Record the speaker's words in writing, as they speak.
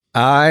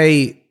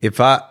I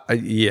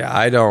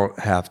don't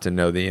have to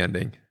know the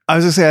ending. I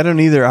was gonna say I don't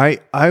either.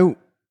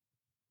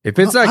 If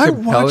it's not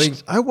compelling,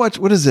 I watched.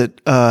 What is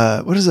it?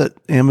 What is that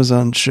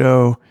Amazon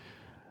show?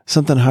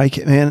 Something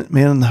Man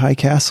in the High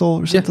Castle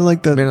or something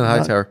like that. Man in the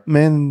High Tower.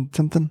 Man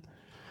something.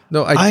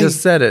 No, I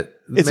just said it.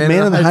 It's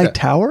Man in the High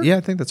Tower. Yeah,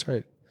 I think that's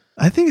right.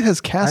 I think it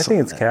has Castle. I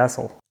think it's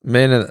Castle.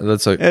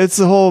 It's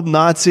the whole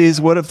Nazis.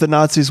 What if the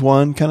Nazis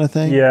won? Kind of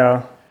thing.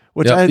 Yeah.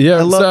 Which I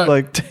love.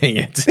 Like, dang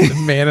it,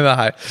 Man in the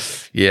High.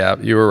 Yeah,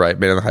 you were right.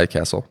 Man in the High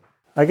Castle.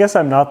 I guess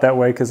I'm not that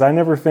way because I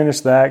never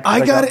finished that.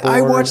 I got it.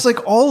 I watched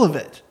like all of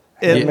it.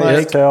 And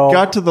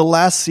got to the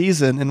last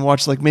season and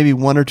watched like maybe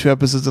 1 or 2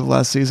 episodes of the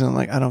last season. I'm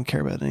like, I don't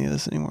care about any of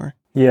this anymore.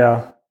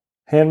 Yeah.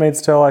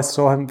 Handmaid's Tale, I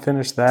still haven't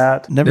finished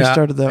that. Never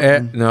started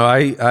that one. No,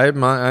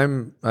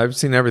 I've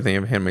seen everything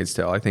of Handmaid's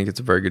Tale. I think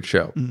it's a very good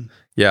show.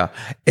 Yeah.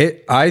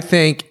 I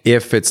think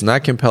if it's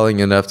not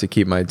compelling enough to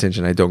keep my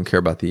attention, I don't care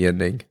about the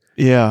ending.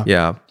 Yeah.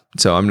 Yeah.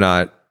 So I'm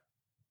not.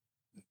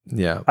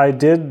 Yeah. I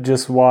did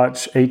just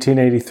watch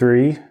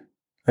 1883,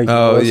 a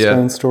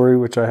Yellowstone story,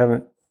 which I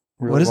haven't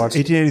really what is watched.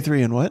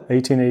 1883 and what?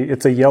 1880.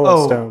 It's a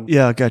Yellowstone. Oh,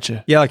 yeah,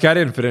 gotcha. Yeah, like I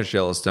didn't finish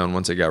Yellowstone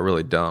once it got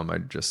really dumb. I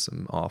just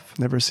am off.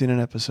 Never seen an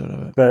episode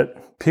of it.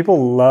 But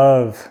people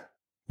love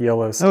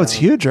Yellowstone. Oh, it's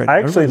huge right now. I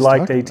actually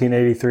liked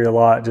 1883 a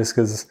lot just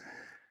because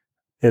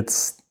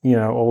it's,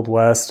 Old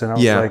West. And I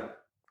was like,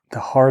 the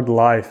hard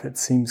life, it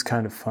seems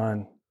kind of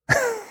fun.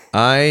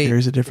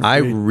 There's a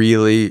different breed.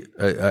 Really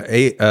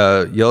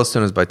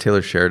Yellowstone is by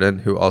Taylor Sheridan,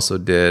 who also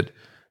did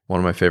one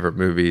of my favorite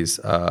movies,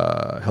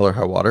 Hell or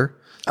High Water.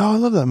 Oh, I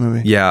love that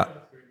movie. Yeah,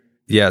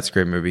 it's a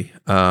great movie.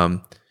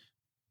 But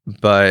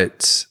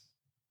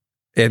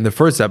the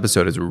first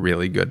episode is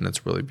really good and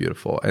it's really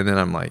beautiful. And then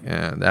I'm like,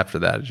 after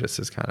that, it just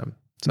is kind of.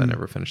 So I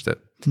never finished it.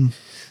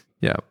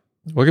 Yeah.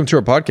 Welcome to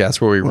our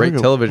podcast where we rate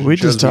television shows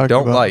just talk we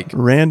don't about like.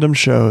 Random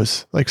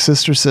shows like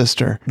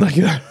Sister. Like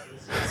that.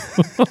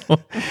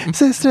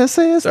 Sister.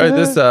 Sorry,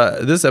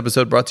 this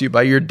episode brought to you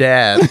by your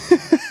dad.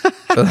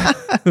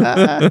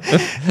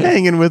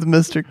 Hanging with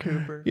Mr.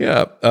 Cooper.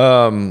 Yeah.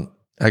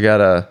 I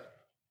got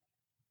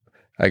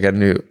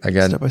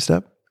Step by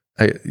Step.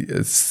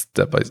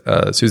 Step by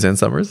Suzanne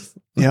Summers.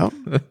 Yeah.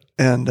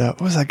 And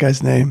what was that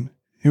guy's name?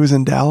 He was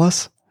in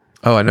Dallas.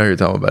 Oh, I know who you're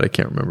talking about. I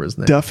can't remember his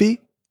name.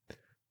 Duffy?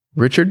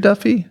 Richard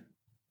Duffy?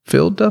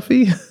 Phil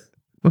Duffy?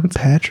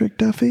 Patrick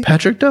Duffy?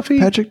 Patrick Duffy?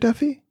 Patrick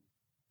Duffy?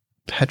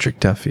 Patrick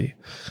Duffy.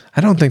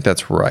 I don't think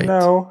that's right.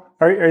 No.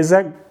 Is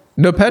that...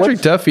 No,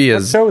 Patrick Duffy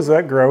is... What show is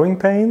that? Growing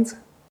Pains?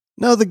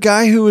 No, the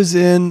guy who was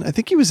in... I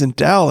think he was in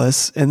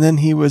Dallas, and then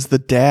he was the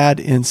dad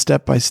in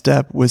Step by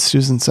Step with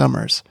Susan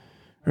Summers.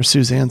 Or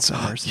Suzanne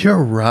Summers.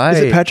 You're right.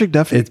 Is it Patrick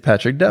Duffy? It's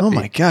Patrick Duffy. Oh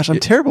my gosh, I'm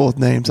terrible with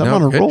names. I'm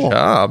on a roll. Good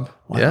job.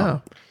 Wow. Yeah.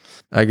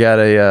 I got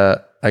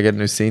a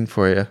new scene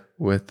for you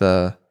with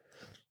our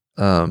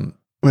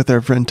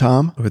friend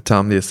Tom. With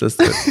Tom the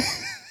assistant.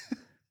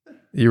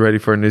 You ready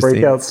for a new scene?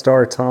 Breakout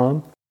star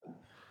Tom.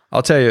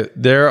 I'll tell you,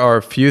 there are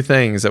a few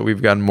things that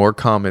we've gotten more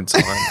comments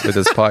on with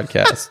this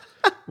podcast.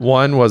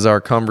 One was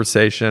our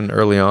conversation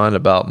early on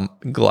about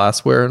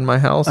glassware in my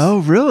house. Oh,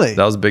 really?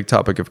 That was a big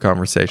topic of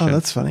conversation. Oh,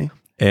 that's funny.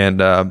 And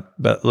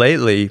but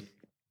lately,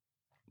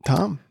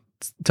 Tom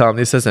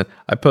the assistant,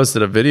 I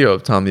posted a video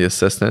of Tom the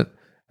assistant,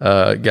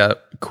 got a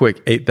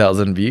quick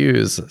 8,000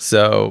 views.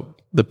 So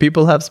the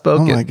people have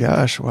spoken. Oh my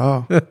gosh,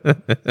 wow.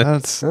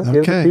 That's okay.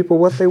 Give the people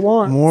what they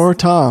want. More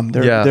Tom.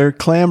 They're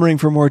clamoring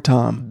for more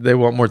Tom. They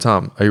want more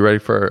Tom. Are you ready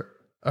for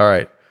all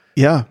right.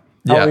 Yeah.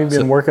 How long have you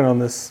been working on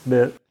this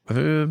bit?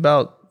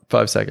 About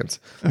 5 seconds.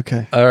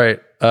 Okay. All right.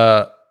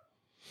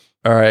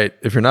 All right.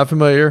 If you're not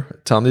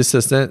familiar, Tom the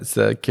assistant, it's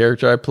the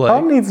character I play.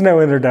 Tom needs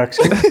no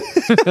introduction.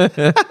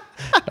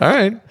 All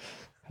right.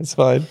 That's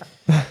fine.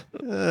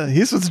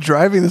 He's what's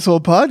driving this whole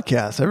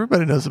podcast.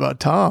 Everybody knows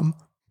about Tom.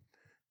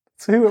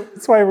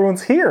 That's why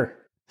everyone's here.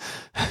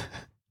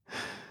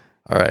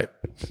 All right.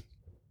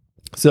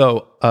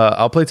 So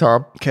I'll play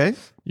Tom. Okay.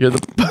 You're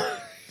the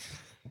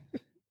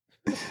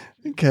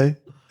okay.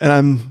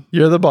 And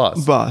you're the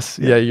boss. Boss.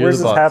 Yeah, you're Where's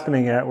the this boss.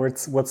 happening at?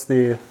 What's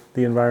the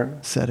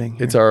environment setting?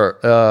 It's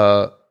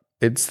our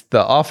it's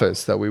the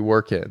office that we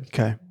work in.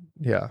 Okay.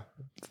 Yeah.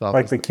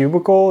 Like the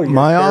cubicle?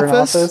 My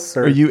office?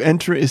 Or? Are you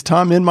is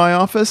Tom in my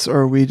office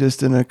or are we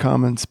just in a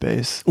common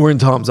space? We're in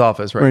Tom's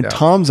office right now. We're in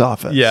Tom's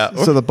office. Yeah.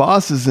 So the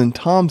boss is in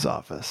Tom's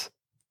office.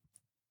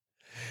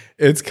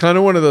 It's kind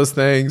of one of those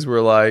things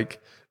where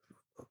like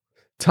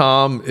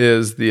Tom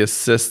is the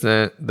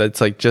assistant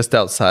that's like just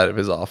outside of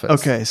his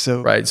office. Okay.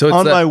 So, right. So it's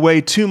on my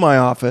way to my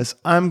office,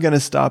 I'm going to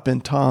stop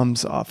in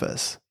Tom's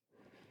office.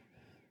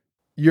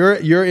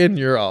 You're in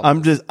your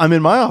office. I'm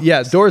in my office.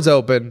 Yeah, door's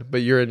open,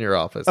 but you're in your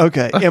office.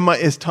 Okay.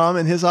 Is Tom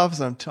in his office?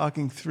 I'm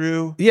talking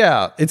through.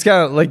 Yeah, it's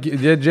kind of like,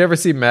 did you ever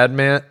see Mad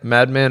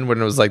Men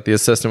when it was like the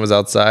assistant was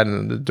outside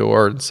and the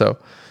door, and so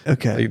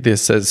okay, like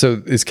this says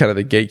so it's kind of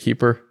the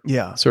gatekeeper,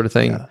 sort of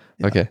thing.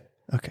 Yeah. Okay.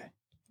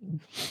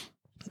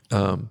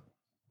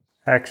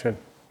 Action.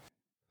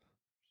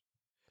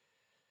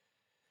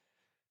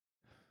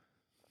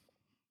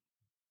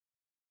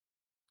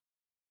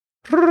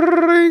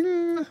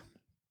 Ring.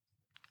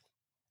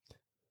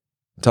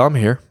 Tom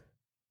here.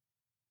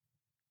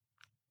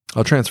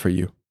 I'll transfer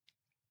you.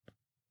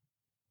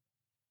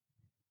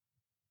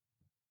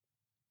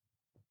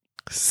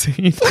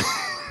 Scene.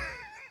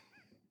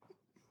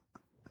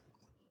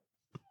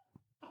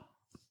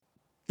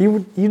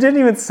 You didn't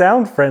even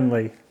sound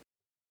friendly.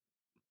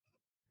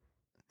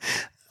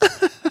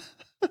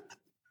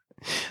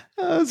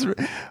 I was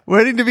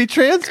waiting to be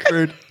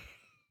transferred.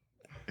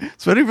 I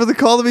was waiting for the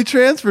call to be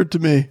transferred to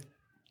me.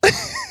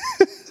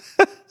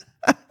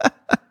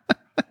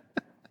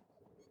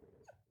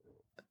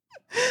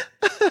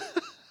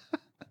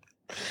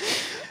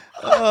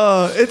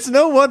 Oh, it's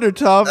no wonder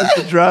Tom is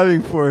the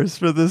driving force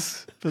for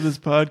this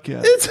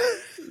podcast. It's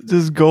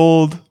just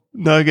gold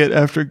nugget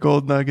after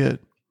gold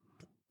nugget.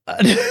 All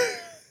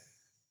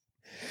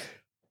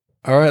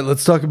right,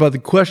 let's talk about the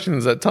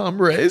questions that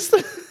Tom raised.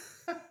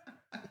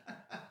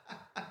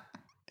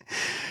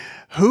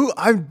 Who?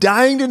 I'm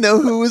dying to know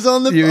who was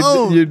on the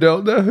phone. You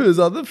don't know who's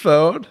on the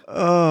phone.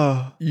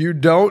 Oh, You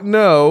don't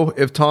know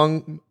if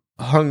Tom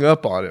hung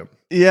up on him.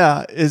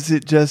 yeah. Is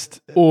it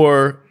just?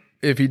 Or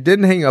if he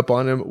didn't hang up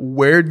on him,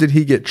 where did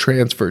he get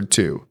transferred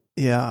to?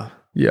 Yeah.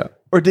 Yeah.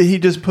 Or did he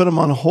just put him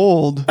on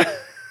hold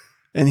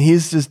and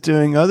he's just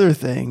doing other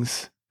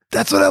things?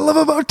 That's what I love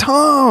about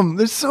Tom.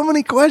 There's so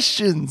many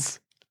questions.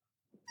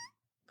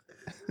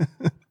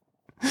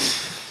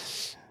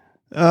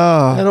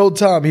 Oh, And old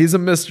Tom, he's a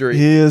mystery.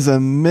 he is a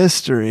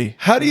mystery.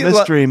 How do you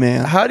mystery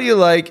man? How do you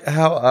like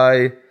how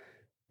I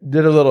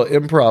did a little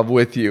improv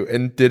with you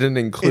and didn't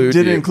include It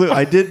didn't you? include.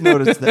 I did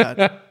notice that.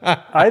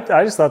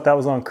 I just thought that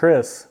was on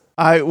Chris.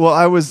 I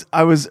was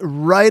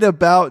right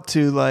about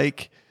to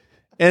like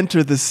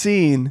enter the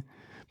scene,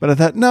 but I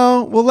thought,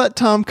 no, we'll let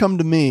Tom come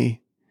to me.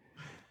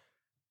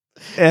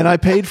 And I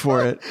paid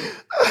for it.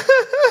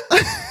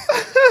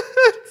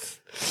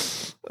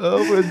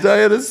 Oh, when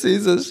Diana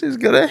sees us, she's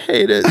gonna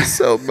hate it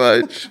so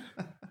much.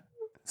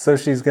 So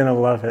she's going to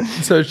love it.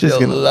 So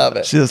she'll love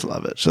it. She'll just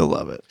love it. She'll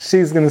love it.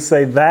 She's going to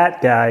say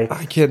that guy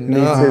I can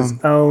needs his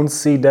own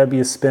CW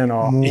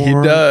spinoff. He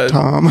does.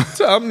 Tom.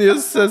 Tom the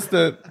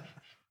assistant.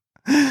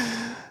 All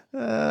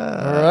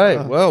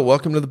right. Well,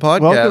 welcome to the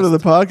podcast. Welcome to the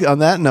podcast. On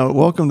that note,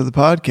 welcome to the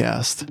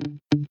podcast.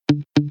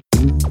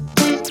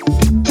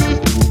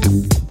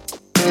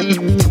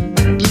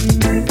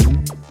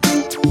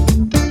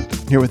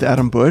 Here with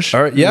Adam Bush.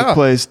 All right, yeah. Who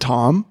plays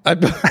Tom.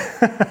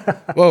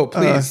 Whoa,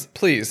 please,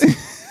 please.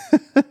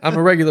 I'm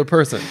a regular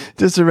person.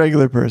 Just a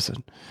regular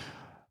person.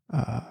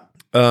 Welcome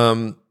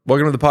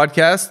to the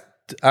podcast.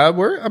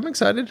 I'm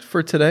excited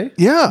for today.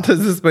 Yeah.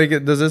 Does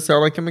this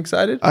sound like I'm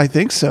excited? I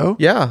think so.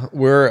 Yeah.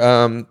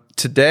 We're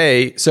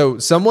today. So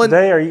someone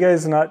Today, are you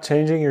guys not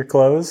changing your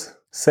clothes?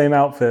 Same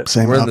outfit.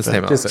 Same we're in outfit. the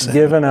same Just outfit.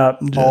 giving up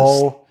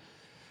all.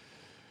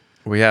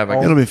 We have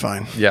It'll be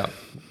fine. yeah.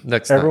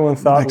 Next time. Everyone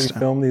thought Next we time.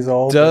 filmed these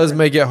all. Does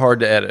make it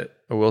hard to edit.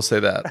 I will say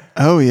that.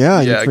 Oh,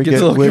 yeah. Yeah, You it forget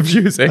gets a little which-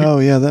 confusing. Oh,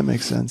 yeah. That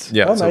makes sense.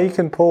 Yeah. Oh, so- now you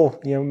can pull,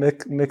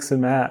 mix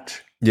and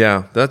match.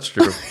 yeah, that's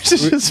true.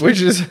 we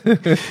just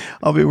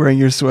I'll be wearing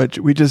your sweat.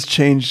 We just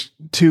changed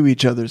to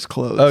each other's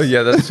clothes. Oh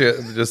yeah, that's it.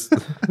 Just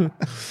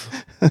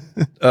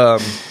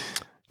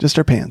Just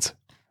our pants.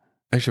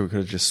 actually we could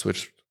have just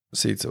switched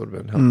seats. It would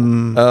have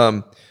been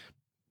helpful.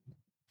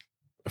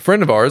 A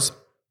friend of ours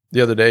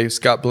the other day,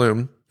 Scott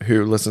Bloom,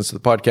 who listens to the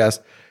podcast,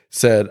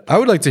 said, I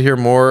would like to hear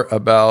more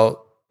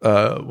about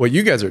what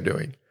you guys are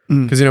doing.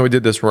 Because, we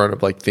did this run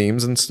of like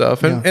themes and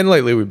stuff. And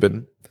lately we've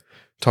been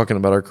talking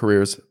about our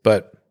careers.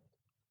 But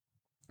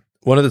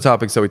one of the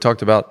topics that we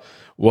talked about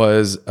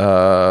was,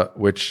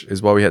 which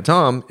is why we had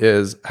Tom,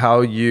 is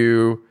how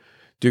you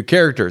do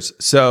characters.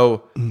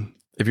 So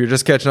if you're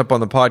just catching up on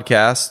the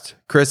podcast,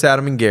 Chris,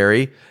 Adam, and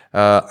Gary,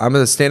 I'm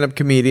a stand-up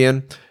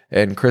comedian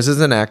and Chris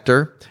is an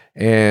actor.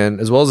 And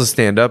as well as a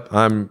stand-up,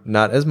 I'm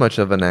not as much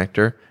of an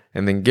actor.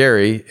 And then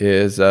Gary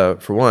is,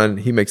 for one,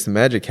 he makes the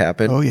magic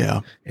happen. Oh,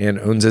 yeah. And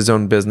owns his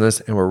own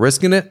business. And we're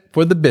risking it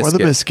for the biscuit. Or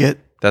the biscuit.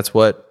 That's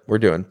what we're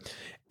doing.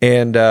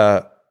 And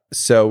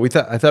so I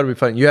thought it'd be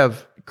fun. You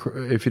have,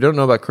 if you don't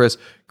know about Chris,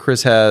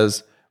 Chris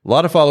has a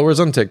lot of followers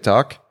on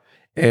TikTok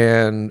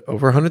and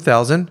over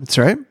 100,000. That's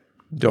right.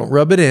 Don't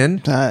rub it in.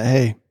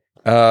 Hey.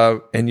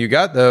 And you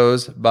got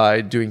those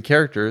by doing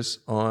characters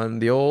on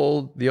the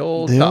old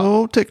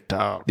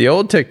TikTok. the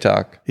old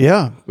TikTok,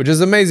 Yeah. which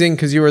is amazing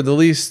because you were the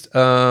least.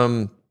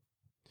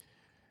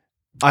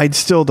 I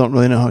still don't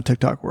really know how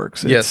TikTok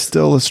works. It's Yes.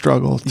 still a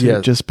struggle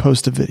to just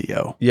post a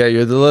video. Yeah,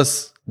 you're the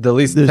least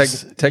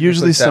There's technically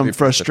usually savvy some person.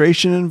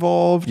 frustration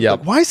involved. Yep.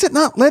 Like, why is it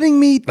not letting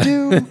me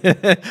do?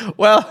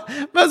 Well,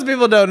 most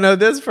people don't know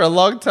this. For a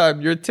long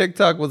time, your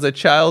TikTok was a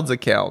child's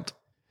account.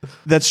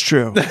 That's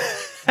true.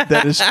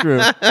 That is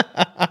true.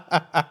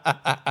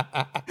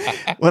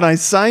 When I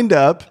signed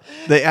up,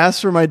 they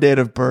asked for my date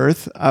of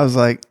birth. I was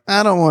like,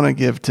 I don't want to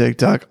give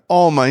TikTok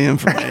all my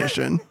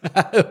information.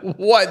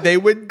 What they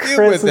would do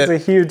Chris with is it? a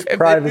huge if they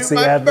privacy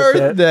knew my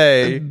advocate.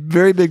 birthday.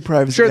 Very big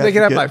privacy. Sure, they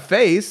can have my advocate.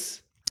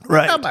 face.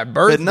 Right. Not my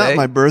birthday. But not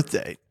my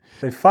birthday.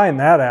 They find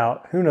that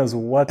out. Who knows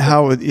what?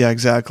 Yeah,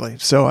 exactly.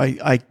 So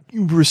I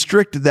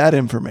restricted that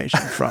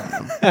information from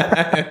them,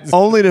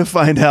 only to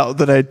find out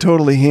that I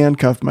totally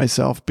handcuffed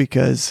myself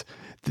because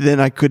then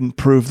I couldn't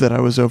prove that I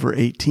was over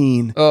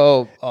 18.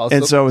 Oh, awesome.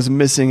 And so I was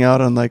missing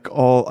out on I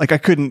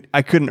couldn't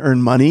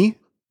earn money.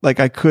 Like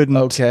I couldn't.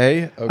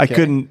 Okay. I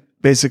couldn't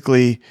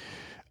basically.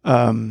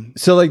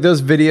 So like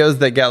those videos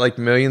that got like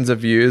millions of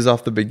views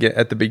off at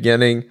the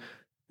beginning,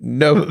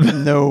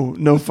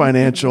 no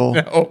financial,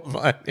 no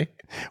money.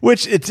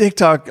 Which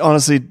TikTok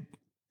honestly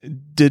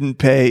didn't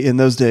pay in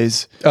those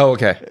days. Oh,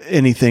 okay.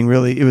 Anything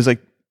really. It was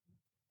like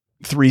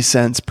 3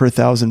 cents per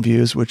 1,000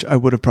 views, which I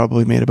would have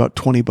probably made about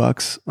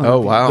 $20. Oh,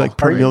 wow. Like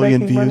per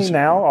million views. Money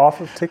now off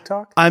of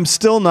TikTok? I'm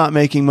still not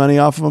making money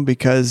off of them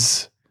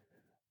because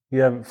you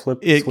haven't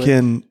flipped it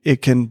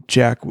can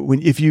jack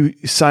if you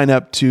sign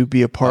up to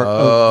be a part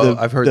of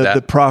I've heard that.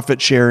 The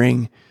profit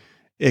sharing,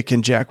 it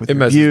can jack with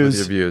your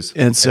views.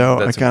 And so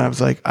I kind of was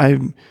like, I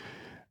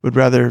would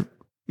rather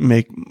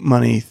make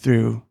money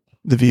through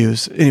the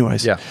views.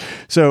 Anyways. Yeah.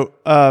 So,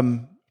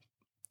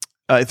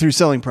 through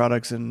selling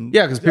products and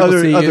because people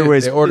see other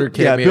ways, they order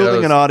cameos.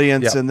 Building an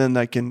audience, and then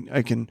I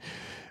can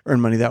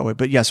earn money that way.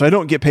 But yeah, so I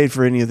don't get paid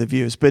for any of the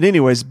views. But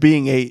anyways,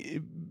 being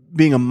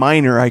a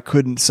minor, I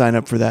couldn't sign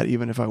up for that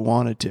even if I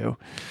wanted to.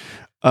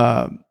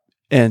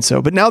 And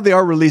so, but now they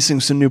are releasing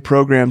some new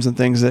programs and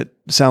things that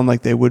sound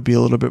like they would be a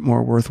little bit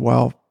more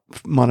worthwhile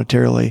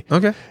monetarily.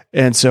 Okay.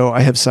 And so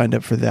I have signed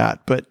up for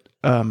that. But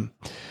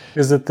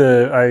is it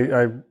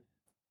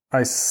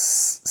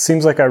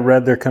seems like I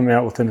read they're coming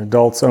out with an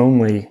adults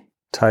only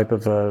type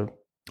of a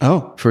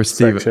for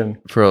Steven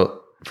section.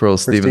 for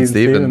Steven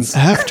Stevens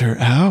After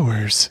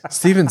Hours.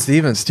 Steven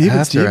Stevens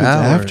After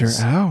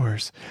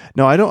Hours.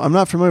 No, I'm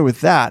not familiar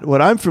with that.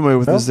 What I'm familiar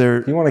with is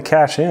their you want to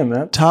cash in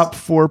that top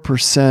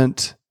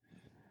 4%.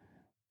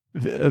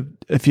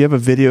 If you have a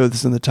video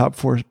that's in the top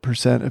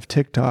 4% of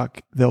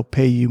TikTok, they'll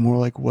pay you more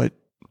like what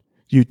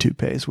YouTube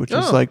pays, which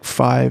is like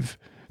 $3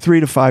 to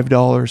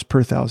 $5 per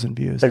 1,000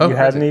 views. Have you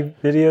had any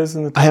videos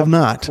in the top I have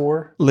not.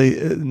 4?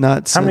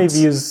 Not How many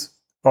views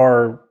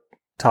are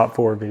top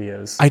 4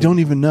 videos? I don't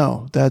even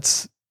know.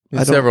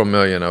 Several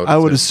million. I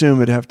would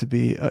assume it'd have to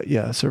be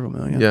several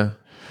million. Yeah,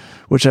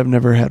 which I've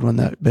never had one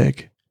that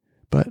big.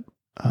 But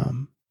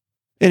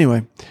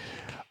anyway,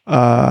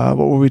 what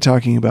were we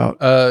talking about?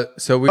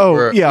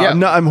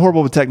 I'm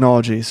horrible with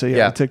technology.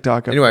 So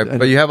TikTok. Anyway,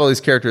 but you have all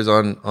these characters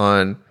on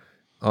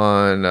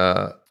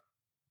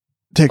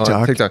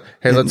TikTok.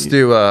 Hey, let's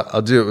do.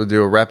 We'll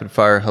do a rapid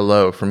fire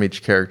hello from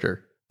each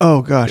character.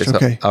 Oh gosh.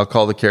 Okay. I'll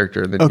call the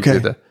character and then you do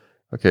the.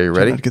 Okay, you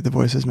ready? Not to get the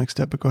voices mixed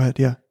up, but go ahead.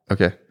 Yeah.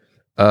 Okay.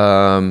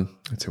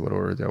 Let's see what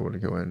order do I want to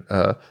go in.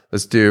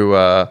 Let's do.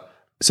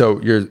 So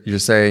you're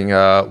saying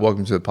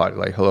welcome to the pod,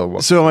 like hello.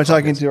 Welcome so am I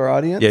talking to our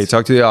audience? Yeah, you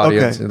talk to the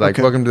audience, okay. like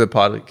welcome to the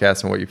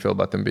podcast and what you feel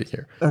about them being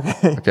here.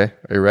 Okay. Okay.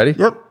 Are you ready?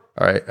 Yep.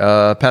 All right.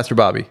 Pastor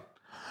Bobby.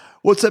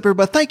 What's up,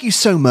 everybody? Thank you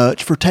so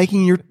much for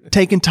taking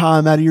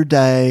time out of your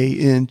day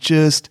and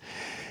just,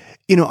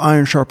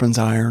 iron sharpens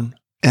iron.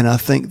 And I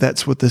think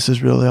that's what this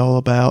is really all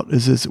about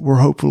is we're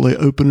hopefully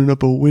opening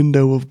up a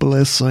window of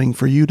blessing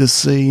for you to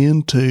see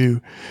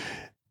into,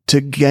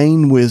 to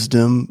gain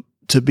wisdom,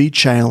 to be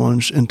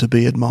challenged and to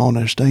be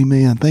admonished.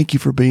 Amen. Thank you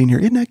for being here.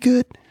 Isn't that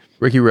good?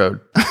 Ricky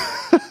Road.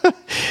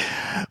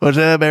 What's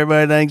up,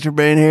 everybody? Thanks for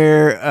being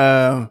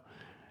here.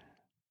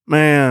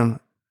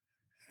 Man,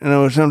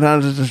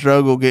 sometimes it's a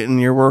struggle getting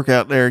your work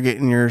out there,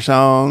 getting your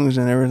songs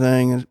and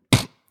everything.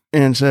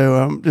 And so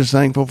I'm just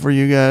thankful for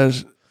you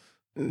guys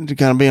to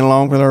kind of being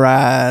along for the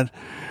ride.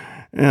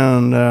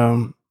 And,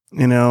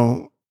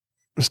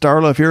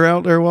 Starla, if you're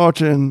out there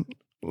watching,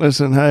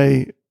 listen,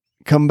 hey,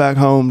 come back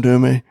home to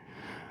me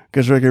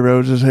because Ricky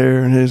Rhodes is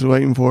here and he's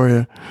waiting for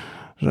you.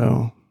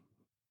 So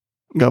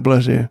God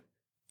bless you.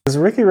 Does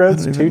Ricky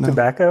Rhodes chew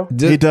tobacco?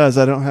 He does.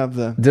 I don't have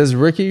the. Does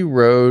Ricky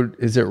Road?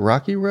 Is it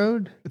Rocky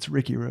Road? It's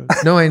Ricky Road.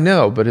 No, I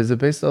know, but is it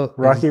based on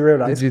Rocky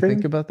Road ice cream? Did you cream?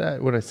 think about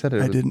that when I said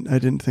it? I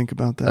didn't think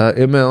about that.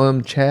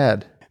 MLM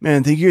Chad.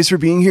 Man, thank you guys for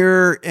being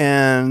here.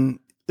 And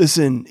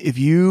listen, if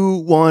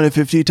you want to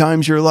 50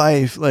 times your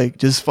life, like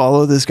just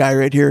follow this guy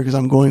right here because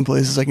I'm going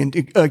places. I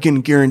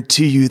can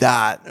guarantee you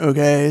that.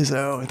 Okay,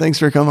 so thanks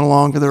for coming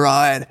along for the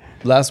ride.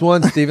 Last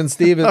one, Steven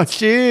Stevens. Oh,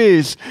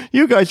 jeez.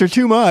 You guys are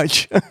too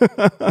much.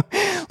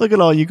 Look at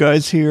all you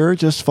guys here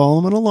just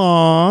following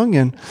along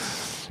and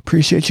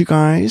appreciate you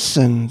guys.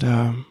 And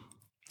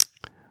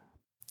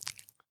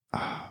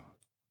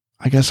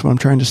I guess what I'm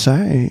trying to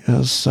say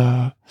is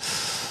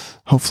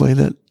hopefully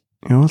that,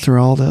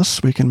 through all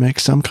this, we can make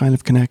some kind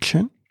of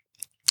connection.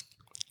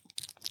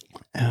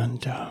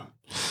 And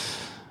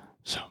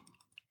so,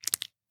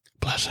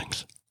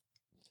 blessings.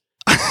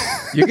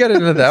 You got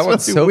into that one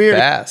so weird.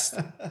 fast.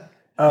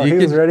 Oh, he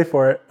was ready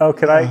for it. Oh,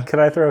 can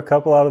I throw a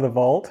couple out of the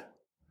vault?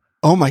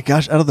 Oh my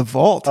gosh, out of the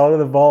vault. Out of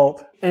the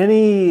vault.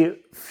 Any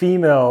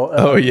female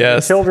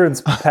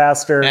children's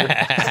pastor.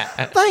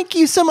 Thank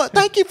you so much.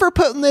 Thank you for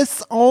putting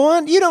this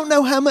on. You don't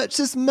know how much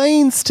this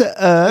means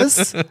to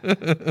us.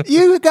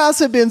 You guys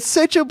have been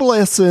such a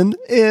blessing.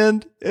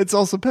 And it's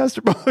also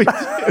Pastor Bobby.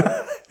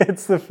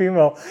 It's the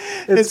female.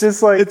 It's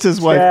just like it's his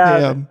wife,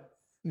 Pam.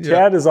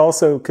 Chad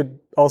could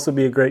also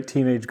be a great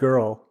teenage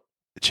girl.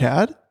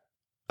 Chad?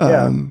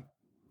 Yeah.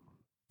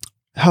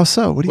 How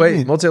so? What do you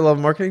mean?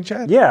 Multi-level marketing,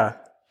 Chad? Yeah.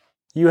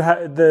 You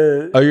have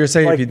the. Oh, you're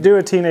saying like if you do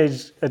a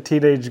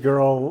teenage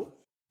girl.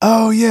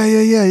 Oh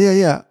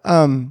yeah.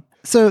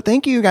 So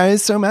thank you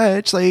guys so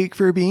much, like,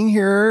 for being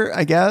here.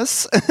 I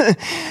guess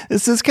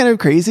this is kind of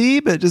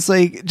crazy, but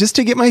just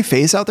to get my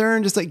face out there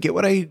and just like get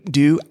what I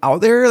do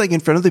out there, like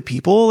in front of the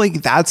people,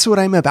 like that's what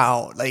I'm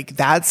about. Like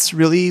that's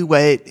really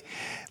what,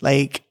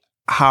 like,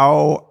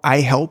 how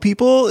I help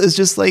people is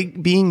just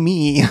like being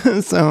me.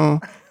 So,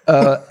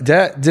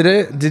 Dad,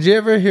 did you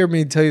ever hear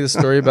me tell you the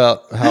story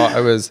about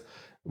how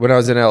when I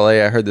was in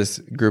LA, I heard this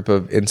group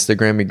of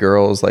Instagrammy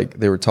girls, like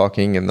they were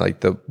talking, and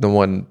like the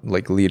one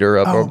like leader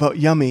up about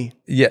yummy.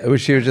 Yeah,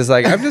 she was just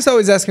like, I'm just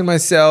always asking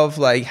myself,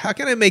 like, how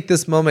can I make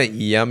this moment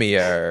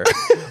yummier?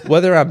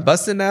 Whether I'm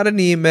busting out an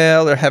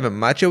email or having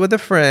matcha with a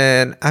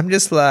friend, I'm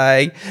just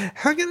like,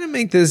 how can I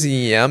make this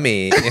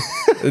yummy?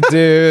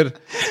 Dude.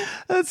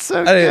 That's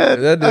so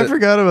good. I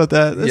forgot about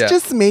that. Let's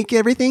just make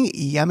everything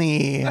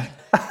yummy.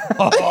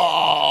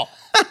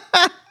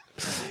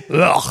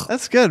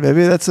 That's good.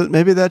 Maybe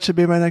that should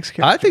be my next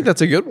character. I think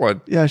that's a good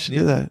one. Yeah, I should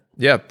do that.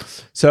 Yeah.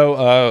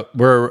 So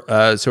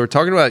we're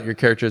talking about your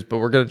characters, but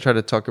we're going to try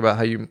to talk about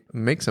how you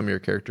make some of your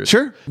characters.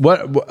 Sure.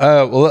 Let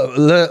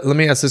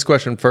me ask this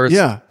question first.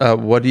 Yeah.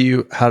 How do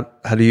you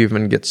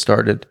even get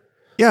started?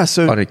 Yeah.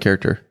 So on a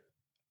character.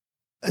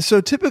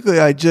 So typically,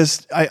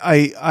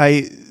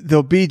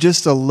 there'll be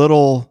just a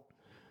little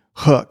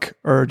hook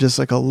or just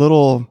like a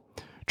little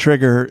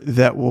trigger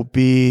that will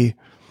be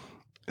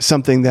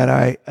something that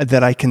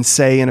I can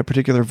say in a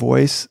particular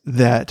voice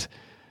that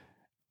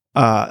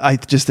I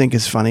just think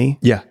is funny.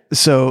 Yeah.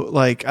 So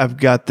like I've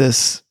got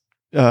this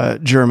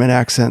German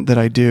accent that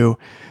I do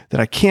that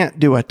I can't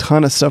do a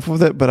ton of stuff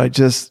with it, but I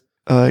just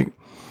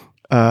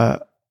I'm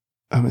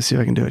gonna see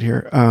if I can do it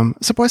here.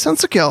 So boys and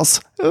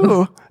girls,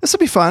 ooh, this will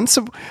be fun.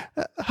 So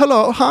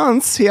hello,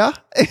 Hans here.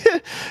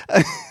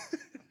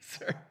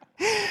 Sorry.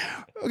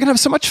 We're gonna have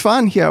so much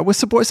fun here with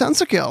the boys and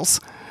girls.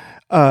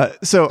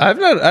 So I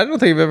don't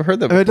think I've ever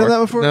heard that before. Have I done that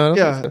before? No, I don't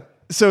yeah. think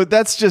So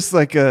that's just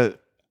like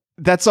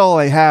that's all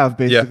I have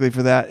basically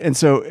for that. And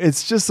so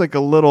it's just like a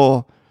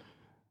little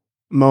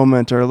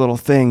moment or a little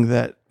thing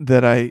that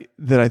I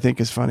think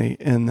is funny.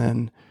 And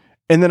then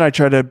I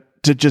try to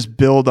just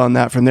build on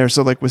that from there.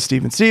 So like with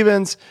Steven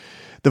Stevens,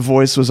 the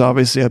voice was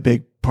obviously a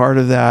big part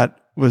of that.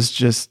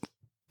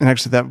 And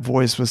actually that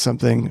voice was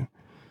something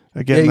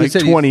again, like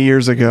 20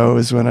 years ago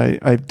is when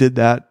I did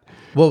that.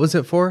 What was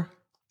it for?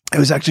 It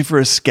was actually for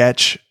a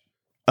sketch.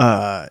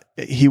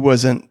 He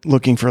wasn't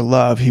looking for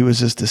love. He was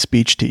just a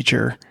speech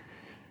teacher.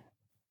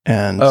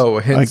 And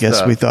I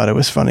guess we thought it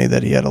was funny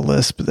that he had a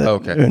lisp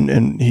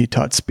and he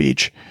taught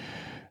speech.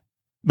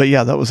 But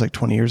yeah, that was like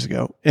 20 years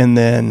ago. And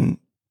then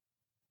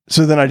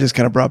I just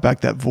kind of brought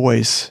back that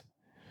voice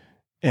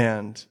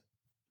and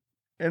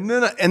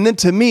then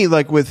to me,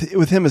 like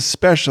with him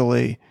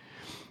especially,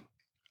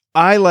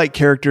 I like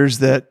characters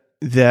that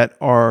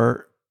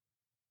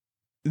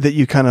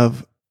you kind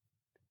of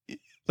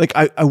like,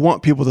 I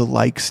want people to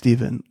like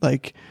Steven.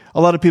 Like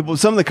a lot of people,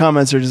 some of the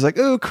comments are just like,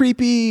 oh,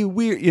 creepy,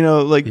 weird,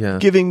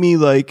 giving me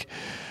like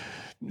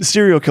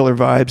serial killer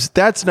vibes.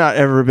 That's not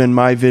ever been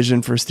my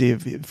vision for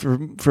Steve.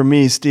 For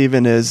me,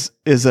 Steven is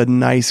a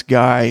nice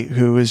guy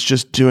who is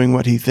just doing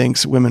what he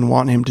thinks women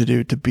want him to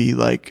do to be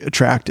like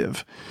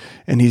attractive.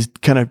 And he's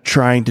kind of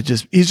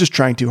he's just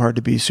trying too hard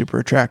to be super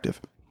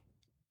attractive.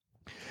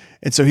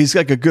 And so he's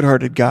like a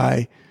good-hearted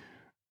guy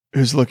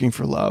who's looking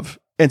for love.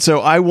 And so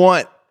I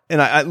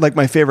like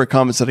my favorite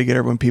comments that I get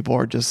are when people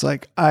are just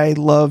like, I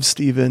love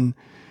Steven,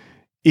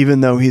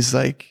 even though he's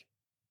like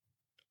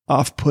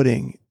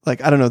off-putting.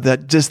 Like, I don't know,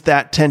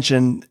 that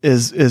tension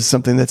is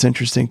something that's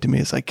interesting to me.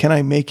 It's like, can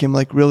I make him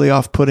like really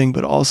off-putting,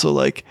 but also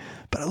like,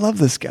 but I love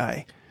this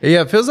guy.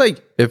 Yeah. It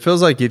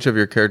feels like each of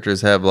your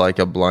characters have like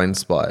a blind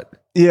spot.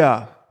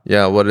 Yeah.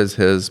 Yeah. What is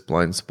his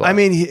blind spot? I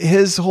mean,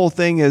 his whole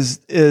thing is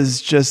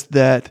just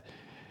that.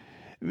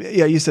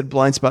 Yeah, you said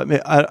blind spot.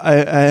 I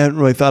hadn't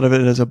really thought of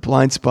it as a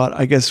blind spot.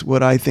 I guess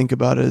what I think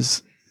about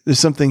is there's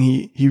something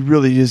he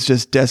really is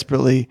just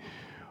desperately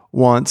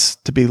wants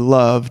to be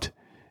loved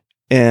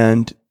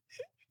and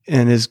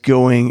is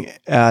going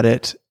at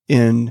it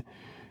in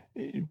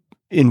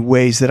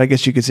ways that I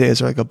guess you could say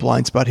is like a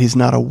blind spot. He's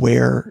not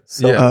aware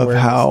of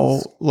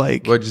how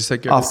like what'd you say?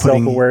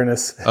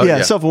 Self-awareness.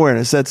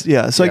 Self-awareness.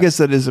 That's So I guess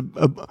that is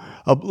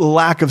a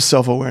lack of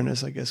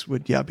self-awareness, I guess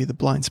would be the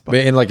blind spot.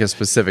 In like a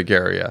specific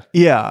area.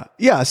 Yeah.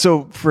 Yeah.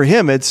 So for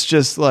him, it's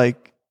just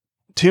like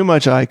too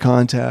much eye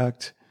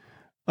contact.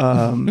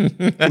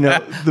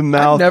 The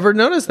mouth. I've never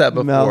noticed that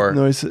before. Mouth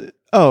noise.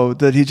 Oh,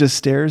 that he just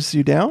stares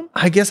you down?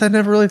 I guess I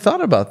never really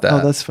thought about that.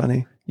 Oh, that's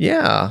funny.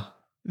 Yeah.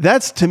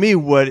 That's to me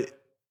what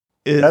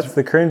is That's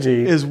the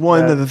cringy. is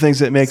one of the things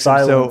that makes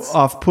silence. him so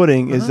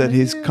off-putting is that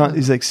he's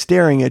like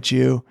staring at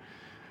you.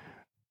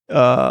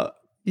 Yeah.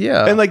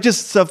 And like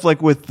just stuff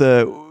like with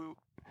the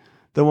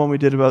one we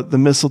did about the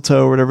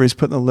mistletoe or whatever he's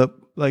putting the lip,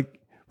 like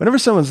whenever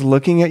someone's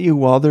looking at you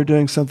while they're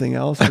doing something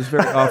else, it's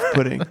very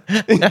off-putting.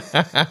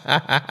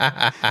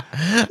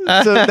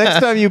 So next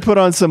time you put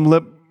on some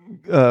lip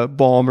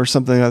balm or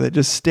something like that,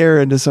 just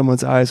stare into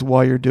someone's eyes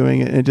while you're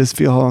doing it and just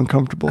feel how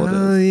uncomfortable it is.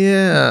 Oh,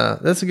 yeah.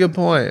 That's a good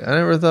point. I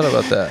never thought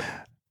about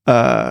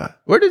that.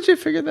 Where did you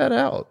figure that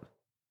out?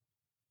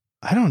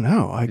 I don't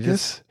know. I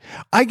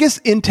guess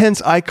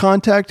intense eye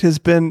contact has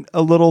been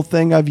a little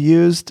thing I've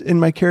used in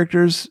my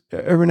characters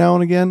every now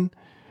and again.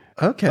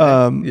 Okay.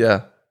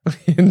 Yeah.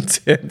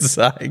 Intense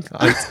eye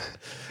contact.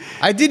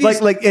 I did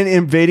like in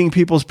invading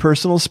people's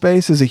personal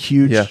space is a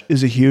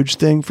huge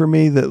thing for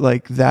me. That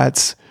like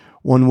that's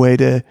one way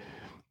to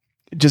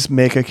just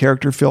make a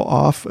character feel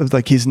off, of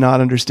like he's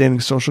not understanding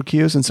social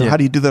cues. And so how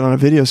do you do that on a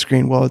video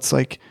screen? Well, it's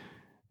like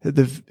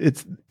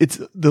it's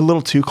the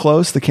little too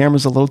close. The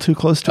camera's a little too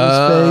close to his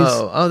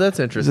face. Oh, that's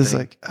interesting. It's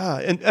like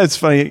and it's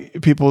funny.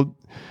 People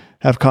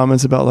have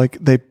comments about like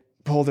they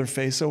pull their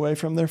face away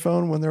from their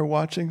phone when they're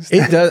watching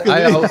stuff. It does.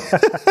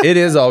 It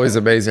is always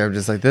amazing. I'm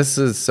just like, this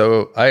is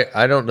so.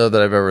 I don't know that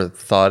I've ever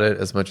thought it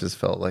as much as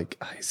felt like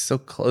he's so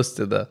close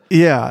to the.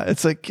 Yeah,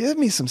 it's like give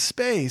me some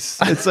space.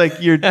 It's like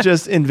you're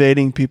just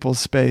invading people's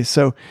space.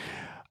 So,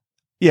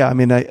 yeah, I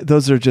mean,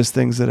 those are just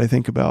things that I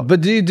think about. But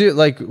do you do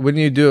like when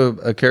you do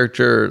a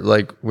character,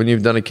 like when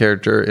you've done a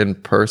character in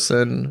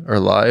person or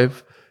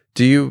live?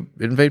 Do you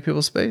invade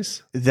people's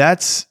space?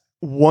 That's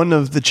one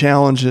of the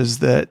challenges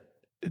that.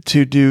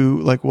 To do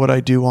like what I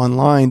do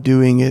online,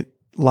 doing it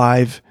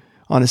live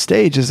on a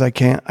stage is I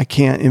can't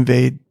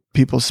invade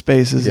people's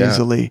spaces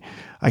easily.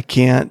 I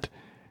can't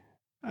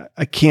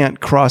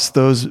cross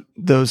those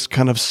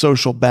kind of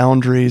social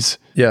boundaries.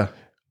 Yeah.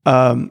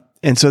 And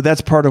so that's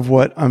part of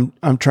what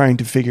I'm trying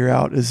to figure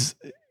out is,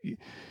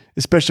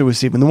 especially with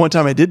Stephen. The one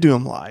time I did do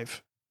him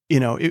live,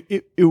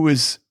 it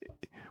was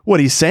what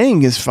he's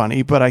saying is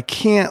funny, but I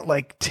can't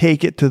like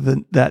take it to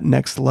that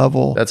next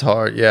level. That's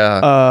hard.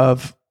 Yeah.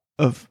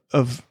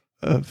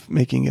 Of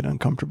making it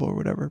uncomfortable or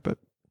whatever. But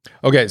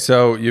okay,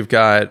 so you've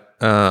got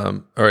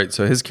all right,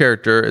 so his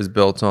character is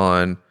built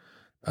on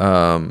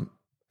a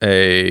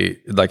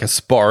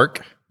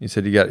spark. You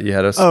said you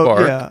had a spark.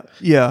 Oh,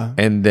 yeah.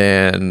 And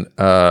then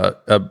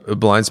a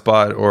blind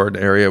spot or an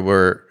area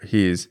where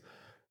he's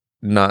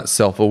not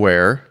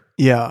self-aware.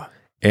 Yeah.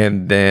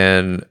 And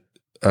then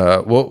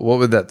what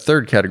would that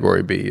third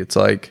category be? It's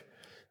like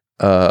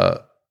I'm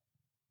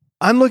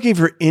looking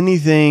for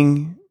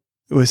anything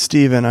with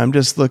Steven. I'm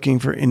just looking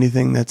for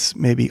anything that's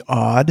maybe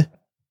odd.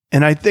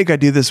 And I think I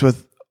do this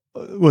with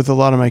a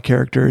lot of my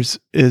characters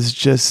is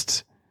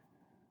just,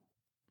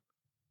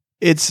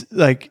 it's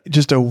like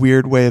just a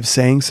weird way of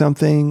saying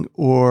something,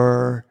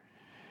 or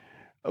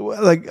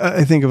like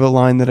I think of a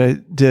line that I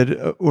did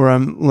where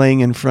I'm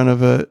laying in front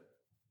of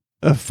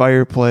a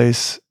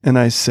fireplace and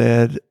I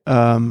said,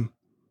 I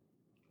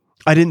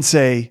didn't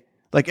say,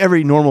 like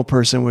every normal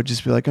person would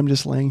just be like, I'm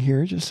just laying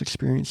here, just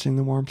experiencing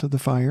the warmth of the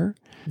fire.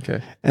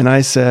 Okay. And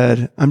I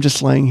said, I'm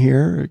just laying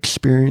here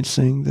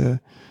experiencing the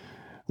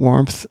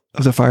warmth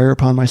of the fire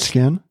upon my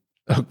skin.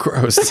 Oh,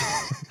 gross.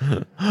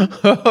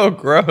 Oh,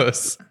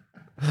 gross.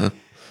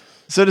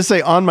 So to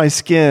say on my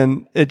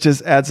skin, it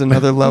just adds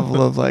another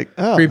level of like,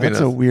 oh, creepiness.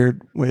 That's a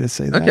weird way to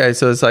say that. Okay.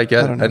 So it's like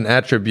an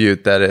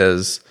attribute that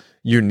is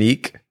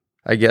unique,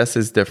 I guess,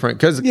 is different.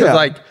 Cause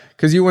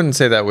you wouldn't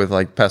say that with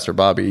like Pastor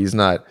Bobby. He's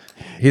not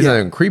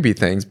doing creepy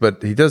things,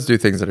 but he does do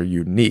things that are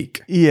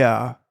unique.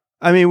 Yeah.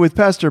 I mean, with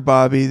Pastor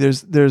Bobby,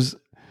 there's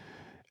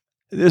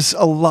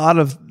a lot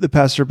of the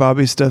Pastor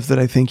Bobby stuff that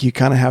I think you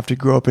kind of have to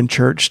grow up in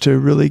church to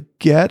really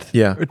get,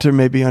 or to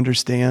maybe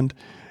understand,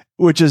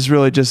 which is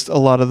really just a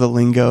lot of the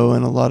lingo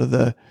and a lot of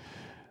the,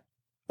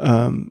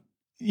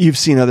 you've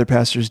seen other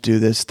pastors do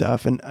this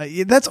stuff. And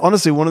that's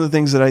honestly one of the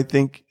things that I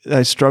think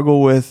I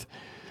struggle with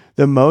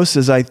the most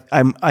is I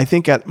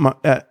think at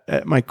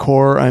my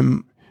core,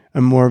 I'm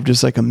more of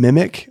just like a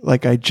mimic.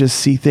 Like I just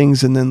see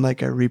things and then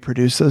like I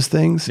reproduce those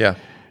things. Yeah.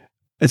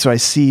 And so I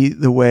see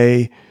the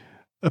way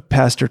a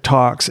pastor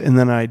talks and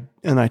then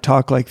I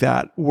talk like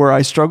that. Where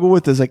I struggle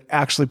with is like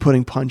actually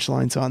putting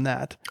punchlines on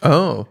that.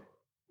 Oh.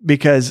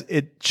 Because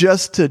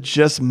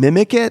to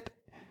mimic it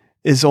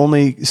is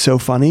only so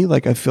funny.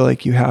 Like I feel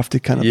like you have to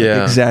kind of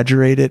like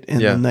exaggerate it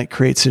and then like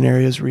create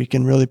scenarios where you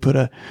can really put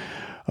a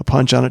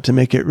punch on it to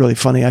make it really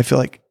funny. I feel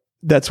like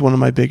that's one of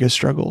my biggest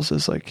struggles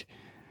is like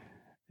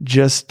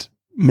just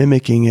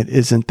mimicking it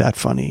isn't that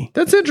funny.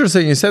 That's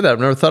interesting you said that. I've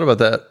never thought about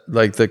that,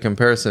 like the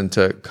comparison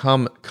to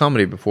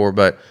comedy before,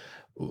 but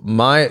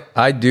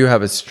I do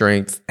have a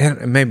strength,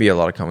 and maybe a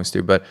lot of comics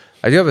do, but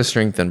I do have a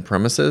strength in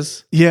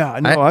premises. Yeah,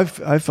 no,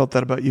 I've felt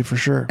that about you for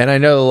sure. And I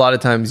know a lot of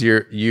times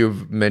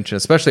you've mentioned,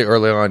 especially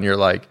early on, you're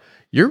like,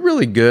 You're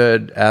really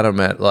good, Adam,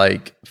 at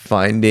like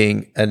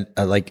finding an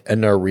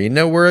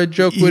arena where a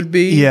joke would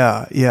be.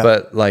 Yeah.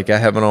 But like I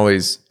have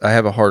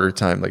a harder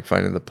time like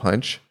finding the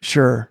punch.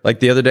 Sure. Like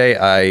the other day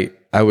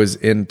I was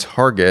in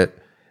Target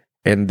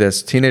and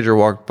this teenager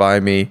walked by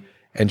me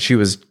and she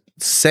was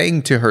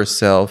saying to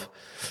herself,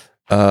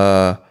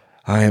 I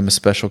am a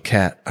special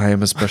cat. I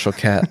am a special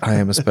cat. I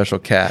am a special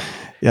cat.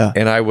 Yeah.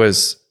 And I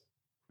was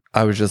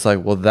just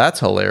like, well,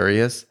 that's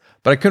hilarious.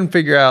 But I couldn't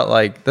figure out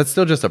like that's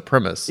still just a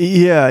premise.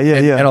 Yeah.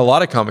 And a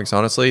lot of comics,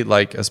 honestly,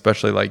 like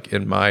especially like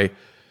in my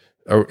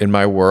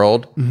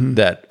world,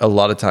 that a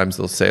lot of times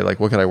they'll say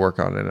like, "What can I work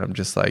on?" And I'm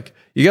just like,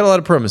 "You got a lot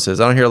of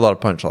premises. I don't hear a lot of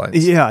punchlines."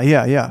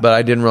 Yeah. But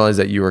I didn't realize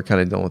that you were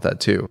kind of done with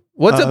that too.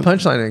 What's a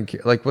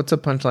punchline? What's a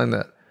punchline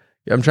that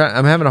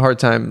I'm having a hard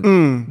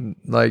time.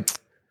 Like,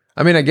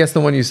 I mean, I guess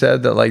the one you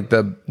said that like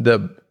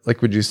the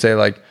like, would you say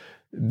like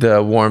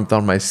the warmth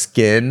on my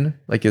skin?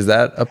 Like, is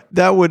that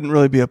that wouldn't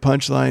really be a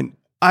punchline.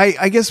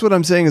 I guess what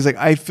I'm saying is like,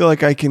 I feel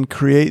like I can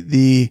create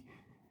the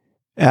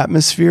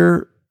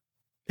atmosphere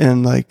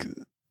and like,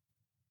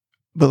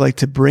 but like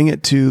to bring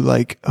it to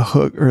like a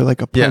hook or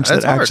like a punch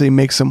that actually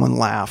makes someone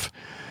laugh.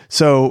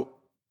 So,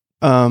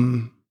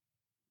 I'm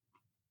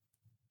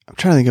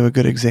trying to think of a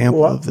good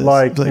example of this.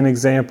 Like an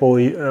example,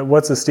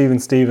 what's a Steven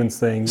Stevens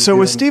thing? So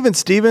with Steven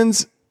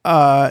Stevens,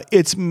 I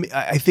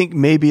think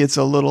maybe it's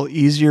a little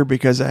easier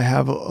because I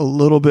have a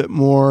little bit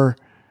more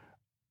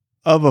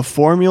of a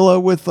formula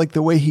with like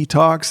the way he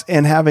talks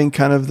and having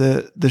kind of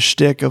the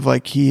shtick of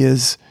like he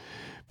is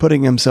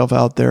putting himself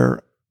out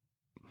there.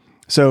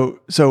 So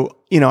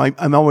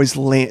I'm always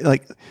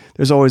like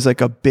there's always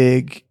like a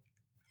big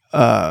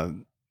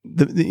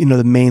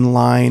the main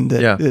line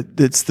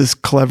that's this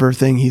clever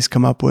thing he's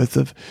come up with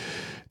of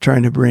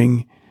trying to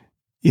bring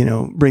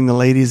the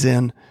ladies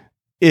in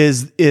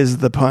is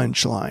the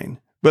punchline.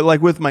 But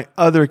like with my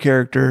other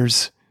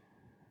characters,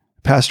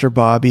 Pastor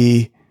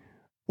Bobby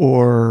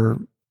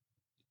or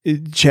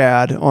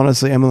Chad,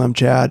 honestly, MLM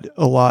Chad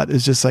a lot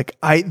is just like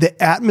the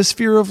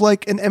atmosphere of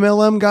like an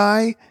MLM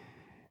guy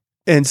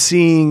and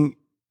seeing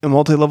a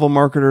multi-level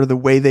marketer, the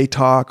way they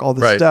talk, all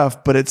this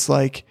stuff. But it's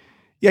like,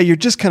 yeah, you're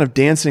just kind of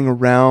dancing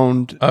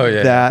around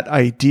that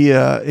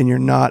idea and you're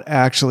not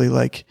actually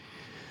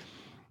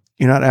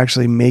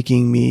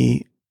making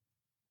me,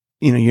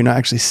 you're not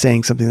actually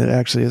saying something that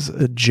actually is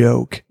a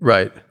joke.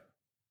 Right.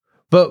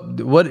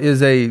 But what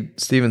is a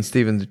Steven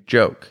Stevens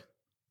joke?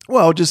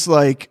 Well, just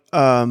like,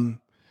 oh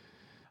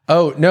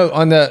no!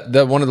 On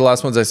the one of the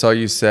last ones I saw,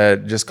 you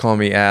said, "Just call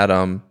me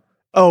Adam."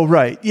 Oh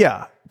right,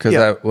 yeah.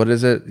 Because what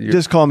is it?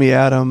 Just call me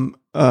Adam.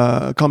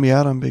 Call me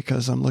Adam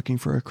because I'm looking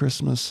for a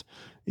Christmas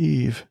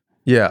Eve.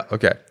 Yeah.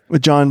 Okay.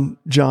 With John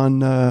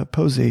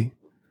Posey.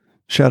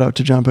 Shout out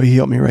to John Posey. He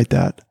helped me write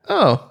that.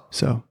 Oh,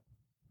 so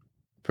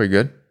pretty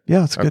good.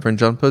 Yeah, it's Our good. friend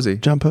John Posey.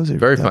 John Posey.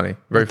 Very funny.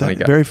 Very funny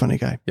guy. Very funny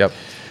guy. Yep.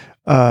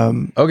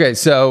 Okay,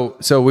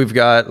 so we've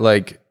got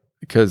like.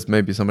 Because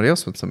maybe somebody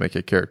else wants to make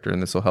a character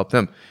and this will help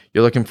them.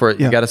 You're looking for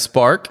it. You got a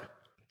spark.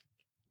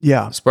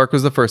 Yeah. Spark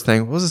was the first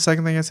thing. What was the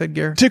second thing I said,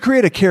 Gary? To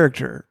create a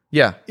character.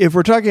 Yeah. If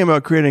we're talking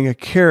about creating a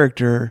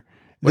character,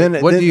 I'm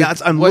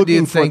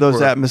looking for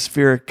those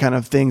atmospheric kind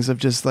of things of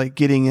just like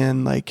getting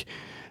in like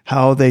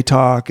how they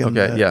talk and,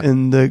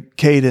 and the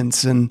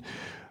cadence and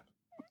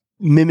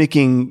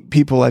mimicking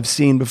people I've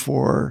seen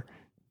before.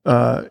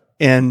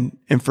 And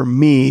for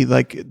me,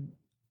 like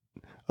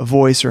a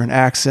voice or an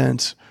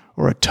accent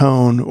or a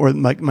tone or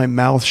like my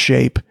mouth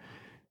shape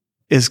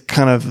is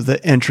kind of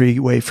the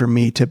entryway for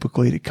me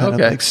typically to kind of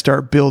like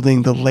start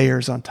building the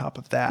layers on top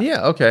of that.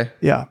 Yeah. Okay.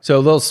 Yeah. So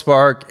a little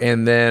spark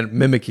and then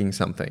mimicking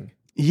something.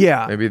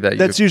 Yeah. Maybe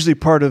that's usually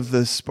part of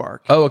the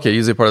spark. Oh, okay.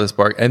 Usually part of the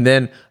spark. And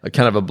then a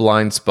kind of a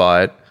blind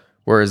spot.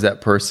 Where is that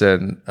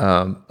person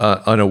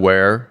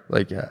unaware,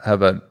 like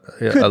have a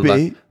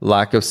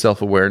lack of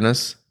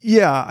self-awareness?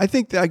 Yeah. I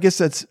guess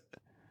that's,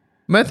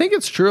 I think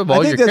it's true of all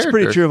your characters. I think that's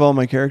pretty true of all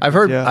my characters.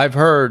 I've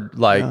heard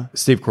like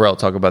Steve Carell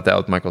talk about that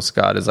with Michael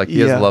Scott. Is like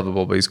he is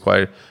lovable, but he's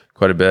quite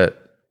a bit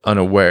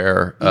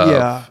unaware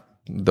of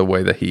the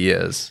way that he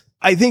is.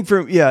 I think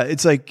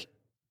it's like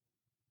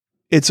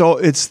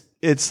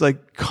it's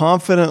like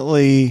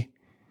confidently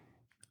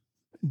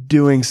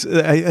doing.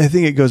 I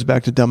think it goes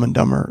back to Dumb and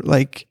Dumber.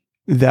 Like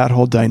that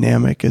whole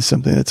dynamic is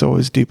something that's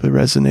always deeply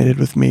resonated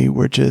with me,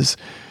 which is.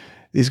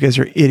 These guys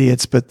are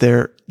idiots, but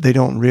they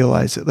don't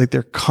realize it. Like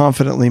they're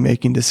confidently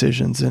making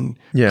decisions and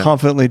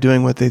confidently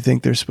doing what they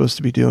think they're supposed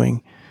to be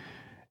doing,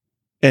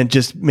 and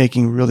just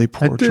making really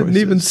poor choices. I didn't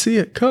even see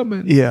it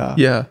coming. Yeah,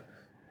 yeah.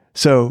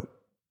 So,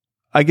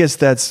 I guess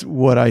that's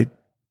what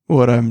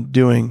I'm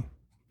doing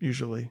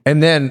usually.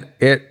 And then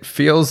it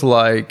feels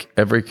like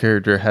every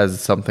character has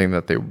something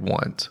that they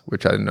want,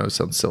 which I know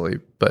sounds silly,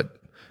 but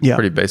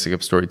pretty basic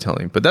of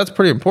storytelling. But that's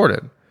pretty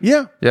important.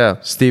 Yeah, yeah.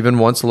 Steven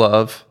wants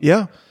love.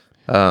 Yeah.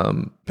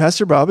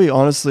 Pastor Bobby,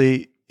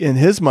 honestly, in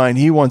his mind,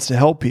 he wants to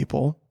help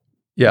people.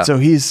 Yeah. So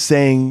he's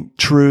saying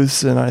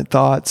truths and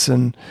thoughts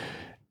and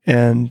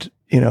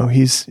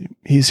he's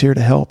here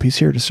to help. He's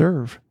here to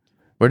serve.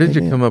 Where did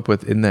you come up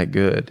with "Isn't that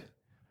good"?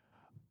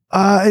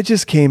 It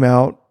just came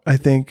out. I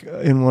think,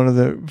 in one of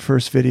the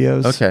first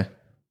videos. Okay.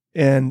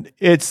 And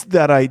it's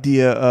that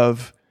idea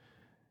of,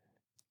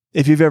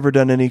 if you've ever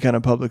done any kind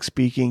of public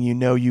speaking,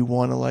 you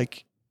want to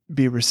like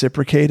be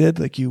reciprocated.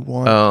 Like you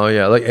want. Oh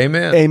yeah. Like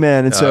amen.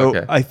 Amen. And so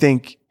okay. I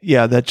think,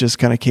 that just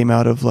kind of came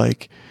out of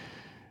like,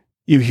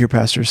 you hear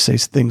pastors say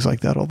things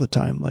like that all the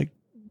time, like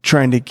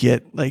trying to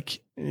get like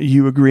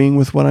you agreeing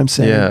with what I'm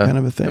saying, kind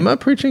of a thing. Am I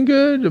preaching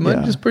good? Am I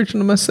just preaching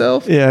to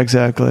myself? Yeah,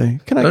 exactly.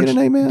 Can I get an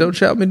amen? Don't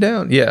shout me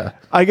down. Yeah.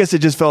 I guess it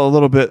just felt a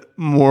little bit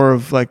more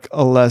of like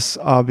a less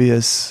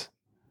obvious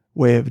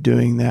way of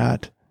doing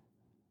that.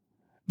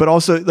 But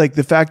also like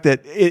the fact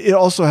that it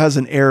also has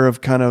an air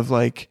of kind of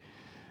like,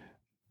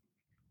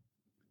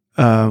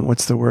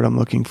 what's the word I'm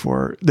looking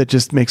for? That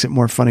just makes it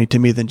more funny to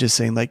me than just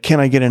saying like, can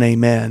I get an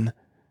amen?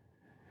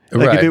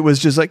 Like if it was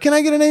just like, can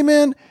I get an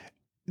amen?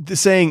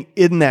 Saying,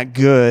 isn't that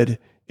good,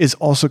 is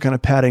also kind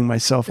of patting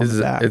myself on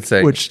the back,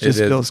 which just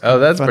feels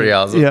that's funny. pretty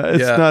awesome. Yeah,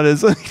 it's not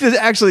as like, to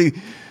actually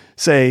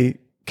say,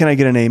 can I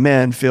get an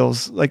amen,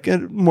 feels like a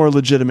more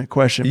legitimate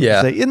question. But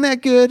to say, isn't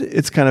that good?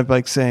 It's kind of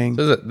like saying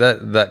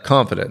that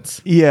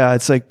confidence. Yeah,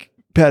 it's like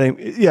patting.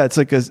 Yeah, it's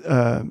like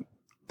a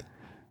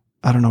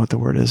I don't know what the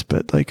word is,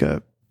 but like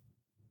a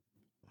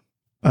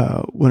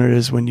when it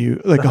is when you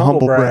like a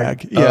humble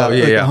brag. Yeah,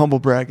 a humble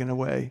brag in a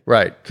way.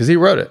 Right, because he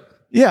wrote it.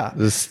 Yeah.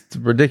 This is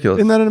ridiculous.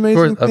 Isn't that an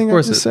amazing thing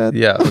I just said?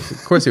 Yeah,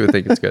 of course he would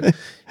think it's good.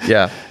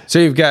 Yeah. So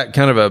you've got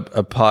kind of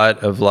a pot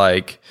of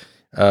like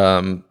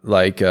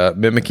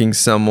mimicking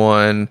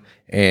someone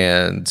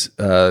and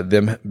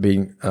them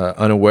being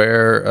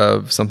unaware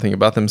of something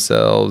about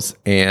themselves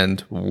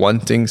and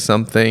wanting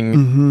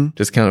something,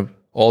 just kind of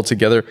all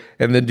together.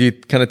 And then do you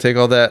kind of take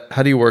all that,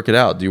 how do you work it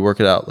out? Do you work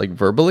it out like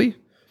verbally?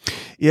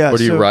 Yeah. Or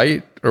do you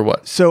write or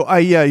what? So I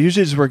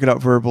usually just work it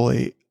out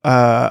verbally.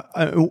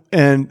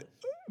 And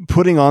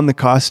putting on the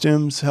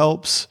costumes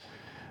helps.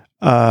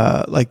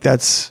 I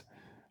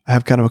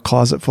have kind of a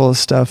closet full of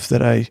stuff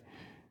that I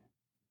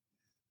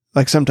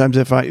like. Sometimes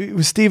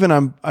with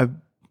Steven, I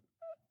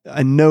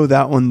know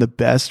that one the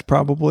best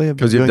probably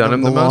because you've done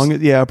them the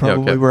most. Yeah,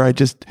 probably. Yeah, okay. Where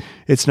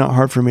it's not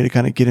hard for me to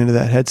kind of get into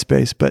that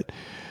headspace. But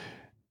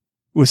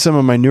with some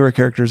of my newer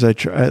characters, I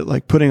try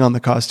like putting on the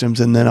costumes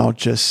and then I'll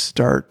just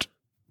start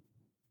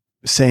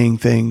saying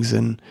things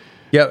and.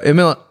 Yeah,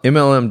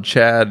 MLM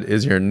Chad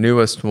is your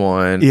newest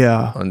one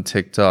on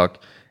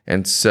TikTok.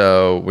 And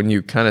so when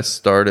you kind of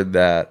started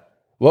that,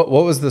 what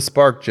was the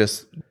spark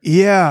just?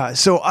 Yeah,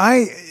 so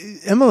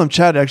MLM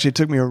Chad actually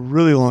took me a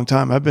really long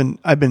time. I've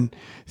been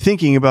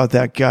thinking about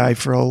that guy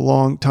for a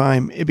long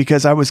time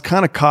because I was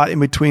kind of caught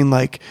in between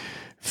like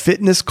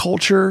fitness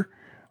culture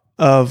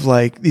of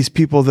like these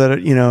people that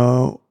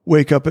are,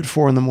 wake up at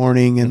 4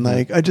 a.m. and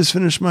like, I just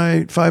finished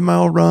my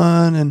 5-mile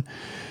run and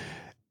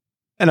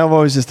I've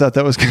always just thought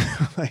that was kind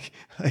of like,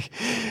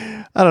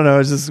 I don't know.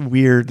 It's just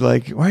weird.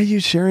 Like, why are you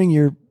sharing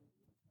your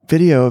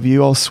video of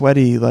you all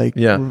sweaty? Like,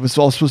 was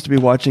all supposed to be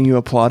watching you,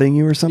 applauding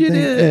you or something?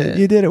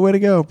 You did it. Way to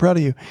go. Proud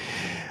of you.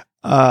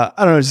 I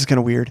don't know. It's just kind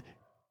of weird.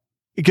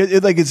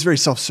 It's very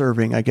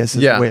self-serving, I guess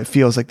is the way it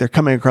feels. Like they're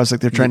coming across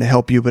like they're trying to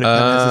help you, but it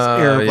kind of has this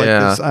air of like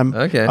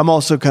this. I'm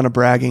also kind of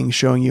bragging,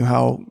 showing you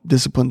how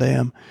disciplined I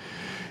am.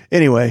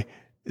 Anyway,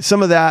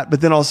 some of that,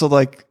 but then also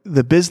like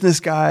the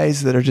business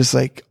guys that are just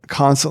like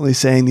constantly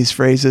saying these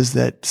phrases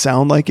that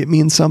sound like it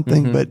means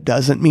something, but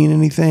doesn't mean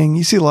anything.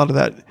 You see a lot of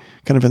that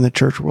kind of in the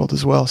church world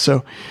as well.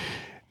 So,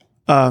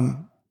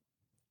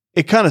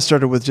 it kind of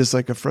started with just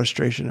like a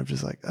frustration of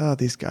just like, oh,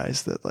 these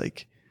guys that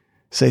like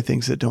say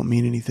things that don't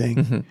mean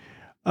anything.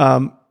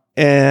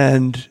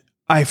 And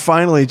I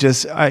finally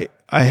I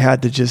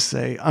had to just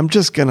say, I'm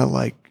just going to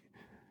like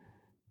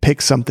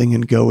pick something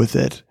and go with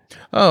it.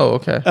 Oh,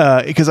 okay.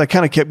 Because I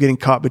kind of kept getting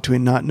caught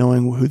between not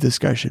knowing who this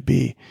guy should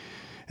be.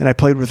 And I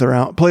played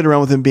around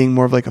with him being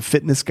more of like a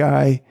fitness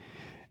guy.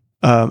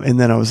 And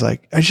then I was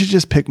like, I should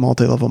just pick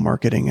multi-level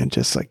marketing and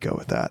just like go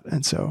with that.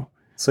 And so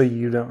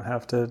you don't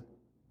have to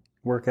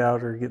work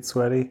out or get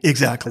sweaty.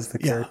 Exactly. As the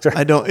character.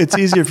 I don't, it's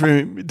easier for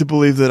me to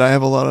believe that I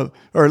have a lot of,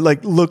 or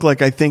like look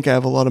like I think I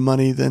have a lot of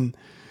money than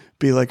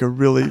be like a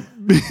really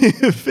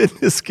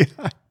fitness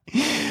guy.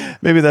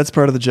 Maybe that's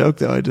part of the joke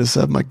though. I just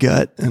have my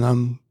gut and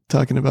I'm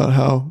talking about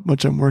how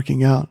much I'm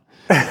working out.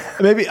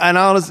 Maybe, and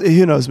honestly,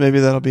 who knows? Maybe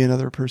that'll be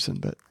another person,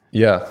 but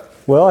yeah.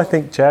 Well, I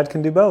think Chad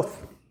can do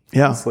both.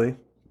 Yeah. Honestly.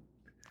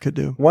 Could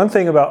do. One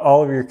thing about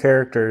all of your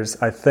characters,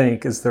 I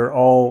think, is they're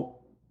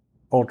all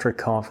ultra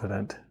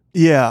confident.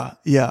 Yeah.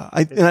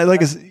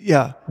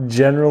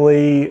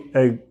 Generally,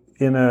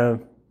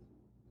 anybody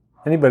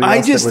else.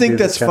 I just think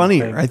that's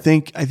funnier. I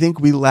think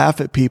we laugh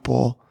at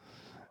people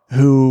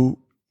who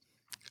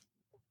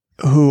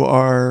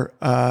are,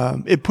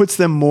 it puts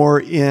them more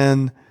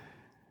in,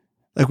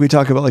 like we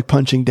talk about like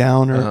punching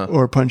down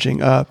or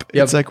punching up.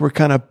 Yep. It's like we're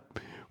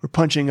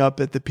punching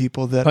up at the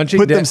people that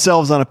put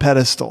themselves on a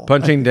pedestal.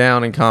 Punching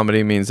down in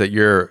comedy means that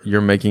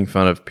you're making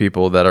fun of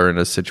people that are in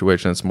a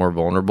situation that's more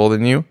vulnerable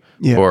than you.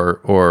 Yeah.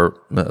 Or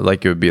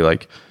like it would be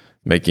like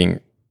making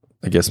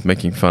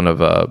fun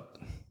of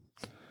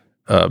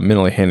a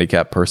mentally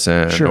handicapped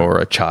person Sure. or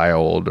a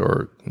child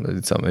or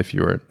something. If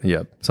you were,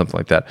 something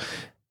like that.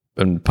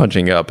 And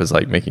punching up is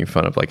like making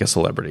fun of like a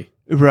celebrity.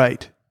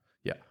 Right.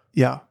 Yeah.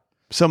 Yeah.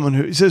 Someone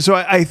who, so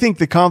I think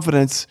the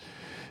confidence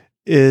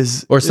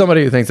is, Or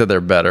somebody who thinks that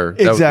they're better.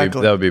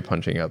 Exactly. That would be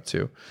punching up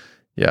too.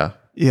 Yeah.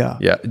 yeah.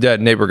 Yeah.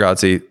 Nate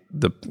Bargatze,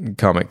 the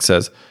comic,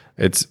 says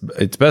it's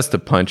best to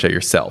punch at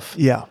yourself.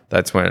 Yeah.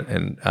 That's when,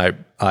 and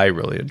I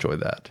really enjoy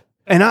that.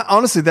 And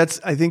honestly,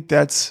 I think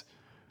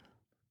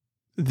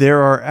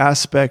there are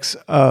aspects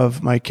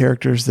of my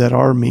characters that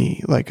are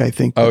me. Like, I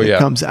think that it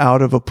comes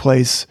out of a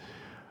place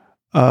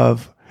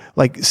of,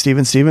 like,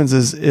 Steven Stevens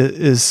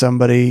is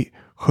somebody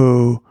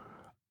who,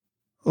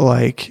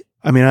 like,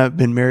 I mean, I've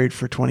been married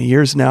for 20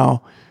 years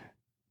now,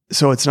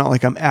 so it's not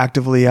like I'm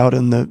actively out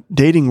in the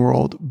dating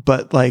world,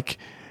 but like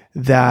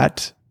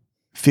that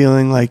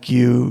feeling like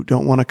you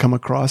don't want to come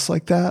across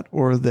like that,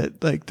 or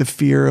that, like, the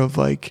fear of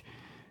like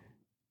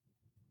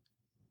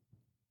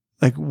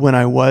when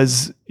I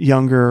was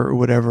younger or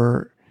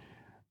whatever,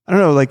 I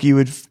don't know, like you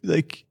would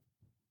like,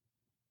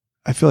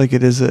 I feel like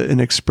it is an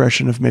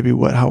expression of maybe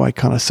how I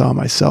kind of saw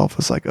myself.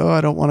 It's like, oh,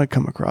 I don't want to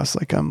come across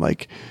like I'm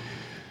like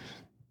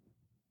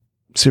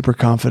super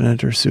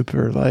confident or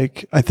super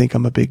like, I think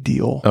I'm a big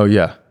deal. Oh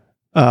yeah.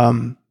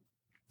 And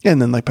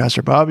then like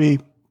Pastor Bobby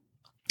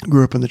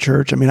grew up in the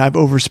church. I mean, I've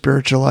over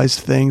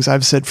spiritualized things.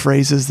 I've said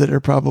phrases that are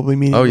probably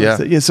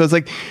meaningless. Oh yeah. So it's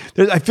like,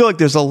 I feel like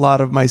there's a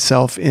lot of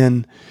myself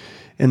in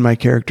my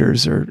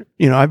characters, or,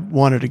 I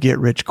wanted to get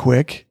rich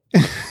quick,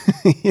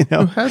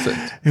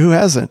 Who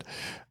hasn't?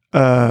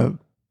 And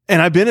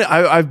I've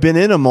been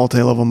in a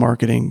multi-level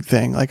marketing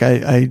thing. Like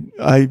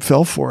I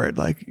fell for it.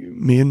 Like,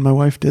 me and my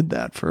wife did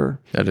that for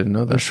I didn't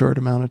know that. a short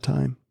amount of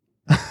time.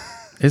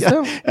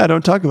 I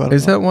don't talk about it.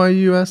 Is that why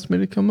you asked me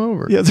to come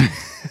over? Yeah.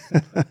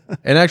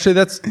 And actually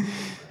that's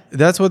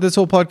what this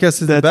whole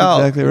podcast is That's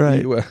about. exactly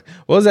right. What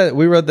was that?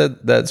 We read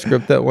that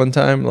script that one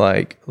time,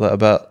 like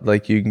about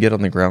like you can get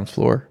on the ground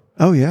floor.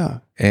 Oh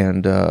yeah.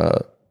 And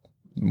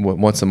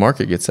once the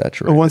market gets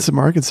saturated. Once the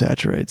market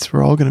saturates,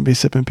 we're all going to be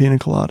sipping pina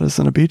coladas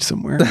on a beach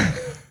somewhere.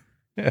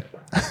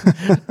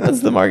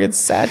 Once the market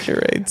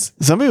saturates.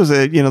 Some people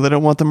say, they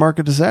don't want the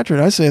market to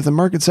saturate. I say, if the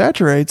market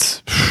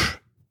saturates,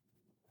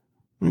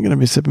 I'm going to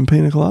be sipping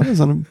pina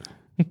coladas on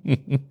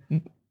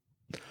them.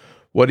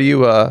 What do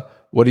you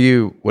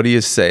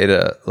say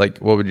to, like,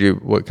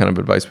 what kind of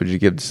advice would you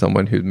give to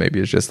someone who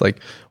maybe is just like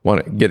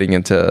getting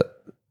into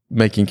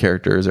making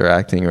characters or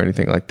acting or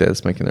anything like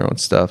this, making their own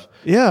stuff?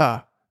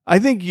 Yeah. I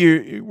think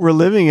we're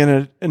living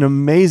in an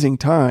amazing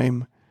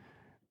time.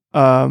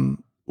 When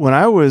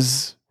I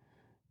was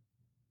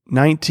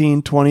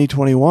 19, 20,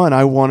 21,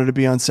 I wanted to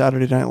be on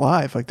Saturday Night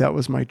Live. Like, that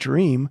was my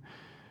dream.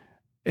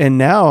 And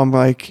now I'm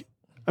like,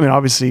 I mean,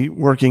 obviously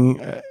working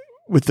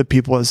with the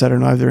people at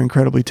Saturday Night Live, they're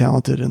incredibly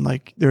talented, and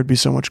like there would be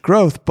so much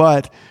growth,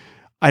 but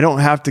I don't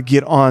have to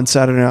get on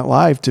Saturday Night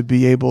Live to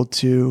be able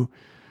to,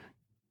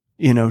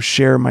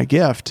 share my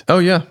gift. Oh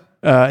yeah.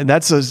 And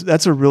that's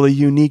a really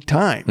unique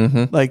time.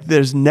 Mm-hmm. Like,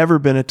 there's never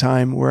been a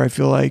time where I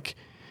feel like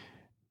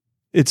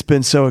it's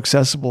been so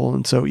accessible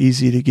and so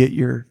easy to get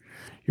your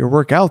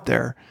work out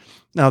there.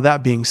 Now,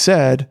 that being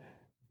said,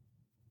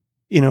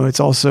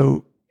 it's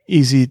also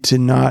easy to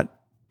not,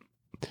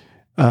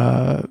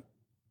 how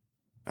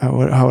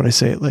would I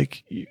say it?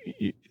 Like,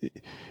 I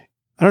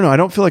don't know. I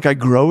don't feel like I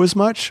grow as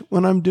much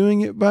when I'm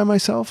doing it by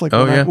myself. Like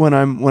when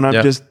I'm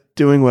just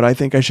doing what I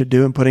think I should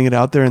do and putting it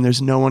out there, and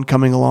there's no one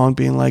coming along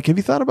being like, have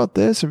you thought about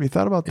this? Have you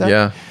thought about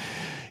that?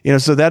 Yeah.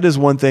 So that is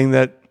one thing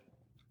that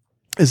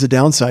is a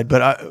downside,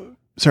 but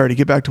sorry, to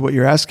get back to what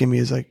you're asking me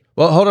is like,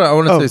 well, hold on. I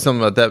want to say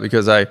something about that,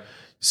 because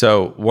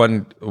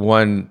something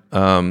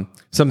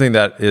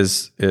that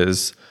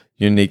is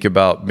unique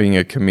about being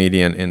a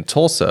comedian in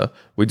Tulsa,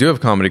 we do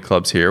have comedy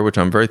clubs here, which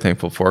I'm very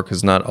thankful for,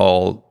 because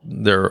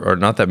there are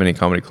not that many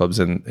comedy clubs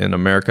in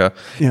America.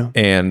 Yeah.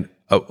 And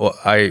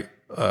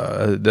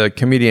the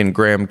comedian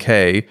Graham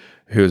Kay,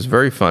 who is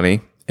very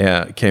funny,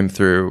 came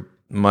through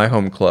my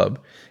home club.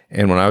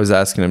 And when I was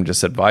asking him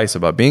just advice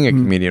about being a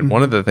comedian,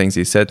 one of the things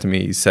he said to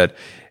me,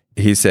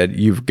 he said,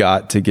 you've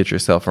got to get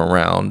yourself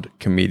around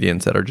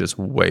comedians that are just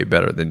way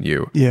better than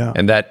you. Yeah.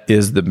 And that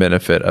is the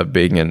benefit of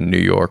being in New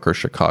York or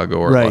Chicago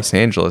or Los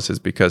Angeles, is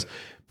because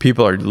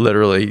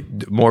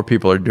more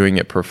people are doing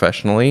it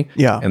professionally.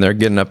 Yeah. And they're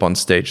getting up on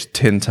stage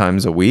 10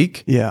 times a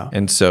week. Yeah.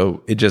 And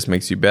so it just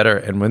makes you better.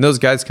 And when those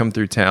guys come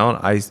through town,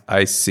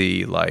 I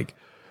see like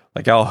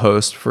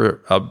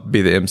I'll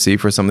be the MC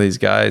for some of these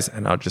guys,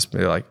 and I'll just be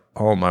like,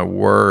 oh my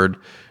word,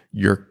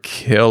 you're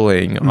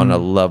killing on a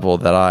level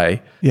that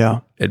I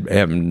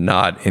am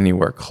not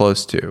anywhere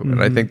close to.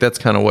 And I think that's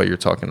kind of what you're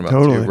talking about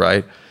too,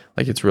 right?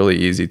 Like, it's really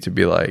easy to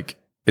be like,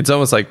 it's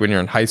almost like when you're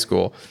in high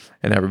school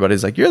and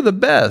everybody's like, you're the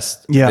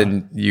best. Yeah.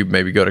 Then you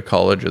maybe go to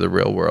college or the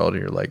real world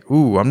and you're like,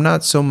 ooh, I'm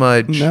not so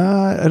much.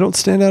 Nah, I don't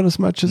stand out as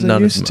much as I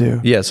used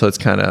to. Yeah. So it's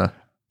kind of.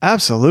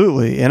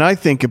 Absolutely. And I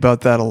think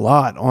about that a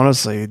lot,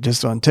 honestly,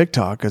 just on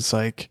TikTok. It's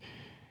like,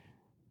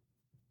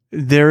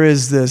 there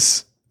is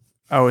this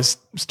I was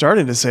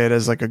starting to say it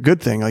as like a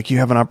good thing. Like you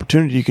have an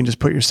opportunity, you can just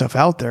put yourself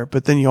out there.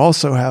 But then you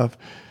also have,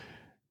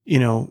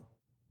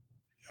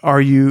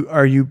 are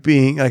you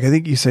being like, I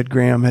think you said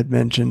Graham had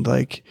mentioned,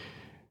 like,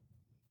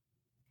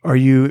 are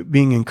you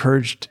being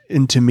encouraged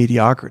into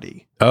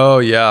mediocrity? Oh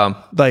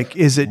yeah. Like,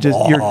 is it just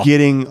you're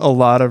getting a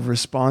lot of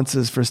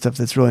responses for stuff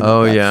that's really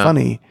not that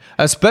funny?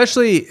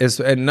 Especially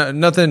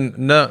nothing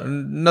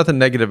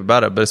negative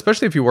about it, but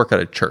especially if you work at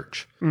a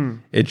church,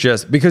 it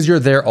just because you're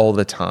there all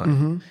the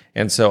time,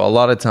 and so a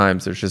lot of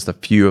times there's just a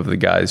few of the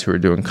guys who are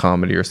doing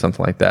comedy or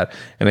something like that,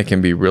 and it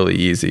can be really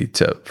easy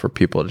for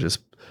people to just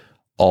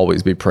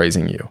always be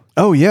praising you.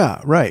 Oh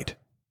yeah, right.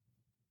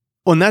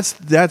 Well, and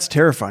that's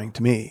terrifying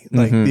to me.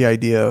 Like the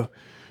idea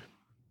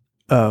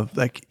of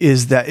like,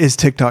 is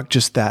TikTok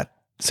just that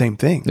same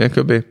thing? It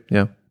could be,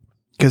 yeah.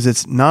 Because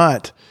it's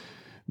not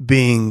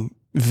being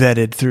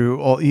vetted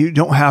through all. You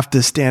don't have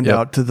to stand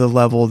out to the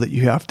level that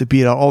you have to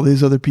beat out all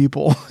these other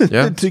people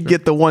to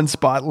get the one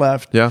spot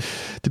left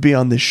to be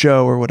on this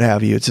show or what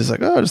have you. It's just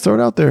like, oh, just throw it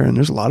out there. And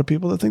there's a lot of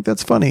people that think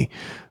that's funny.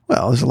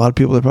 Well, there's a lot of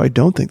people that probably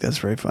don't think that's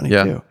very funny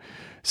too.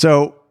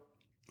 So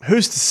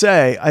who's to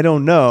say? I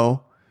don't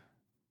know.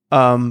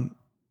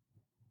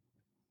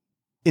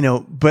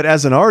 But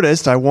as an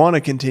artist, I want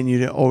to continue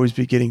to always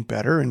be getting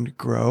better and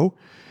grow.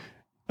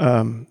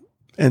 And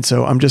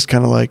so I'm just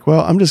kind of like,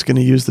 well, I'm just going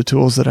to use the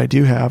tools that I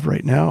do have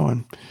right now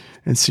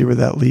and see where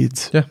that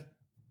leads. Yeah.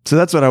 So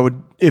that's what I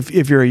would,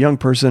 if you're a young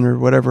person or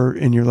whatever,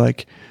 and you're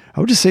like, I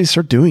would just say,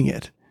 start doing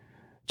it.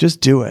 Just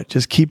do it.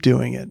 Just keep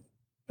doing it.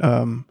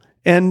 And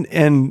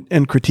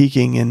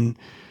critiquing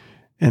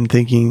and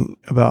thinking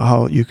about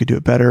how you could do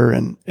it better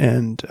and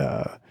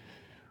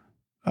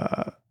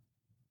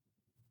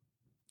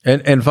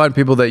find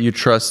people that you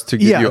trust to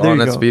give you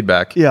honest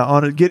feedback.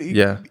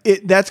 Yeah.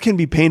 That can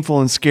be painful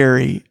and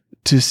scary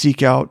to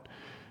seek out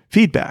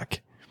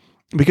feedback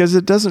because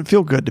it doesn't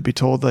feel good to be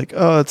told like,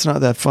 oh, it's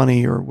not that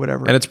funny or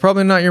whatever. And it's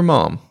probably not your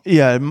mom.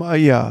 Yeah.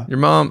 Your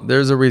mom,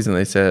 there's a reason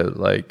they said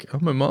like, oh,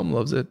 my mom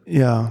loves it.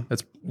 Yeah.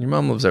 Your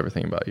mom loves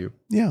everything about you.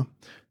 Yeah.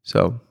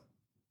 So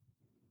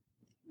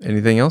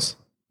anything else?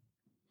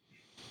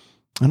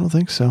 I don't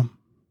think so.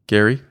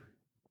 Gary?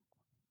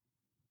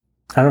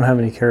 I don't have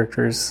any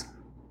characters.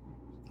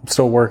 I'm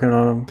still working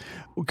on them.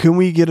 Can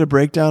we get a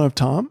breakdown of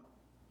Tom?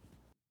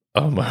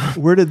 Oh my!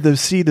 Where did the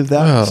seed of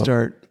that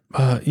start?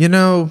 Oh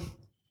man,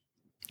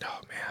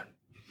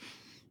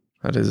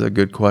 that is a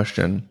good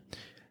question.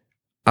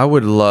 I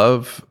would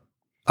love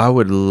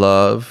to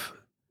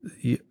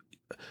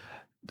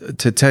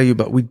tell you,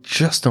 but we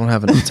just don't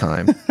have enough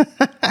time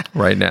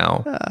right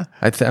now.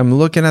 I'm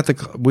looking at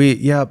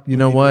you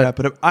know what?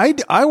 But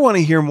I want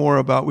to hear more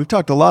about. We've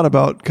talked a lot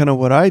about kind of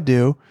what I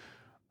do.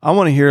 I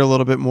want to hear a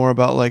little bit more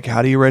about like,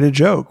 how do you write a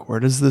joke? Where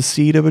does the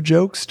seed of a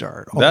joke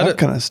start? All that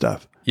kind of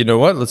stuff. You know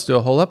what? Let's do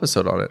a whole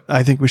episode on it.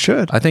 I think we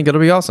should. I think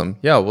it'll be awesome.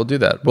 Yeah, we'll do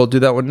that. We'll do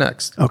that one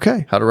next.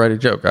 Okay. How to write a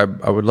joke.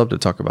 I would love to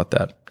talk about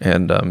that.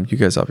 And you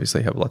guys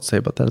obviously have a lot to say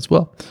about that as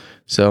well.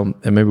 So,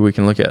 and maybe we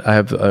can look at, I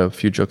have a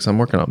few jokes I'm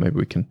working on. Maybe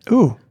we can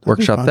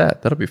workshop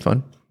that. That'll be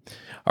fun.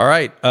 All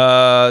right.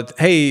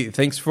 Hey,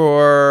 thanks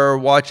for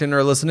watching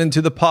or listening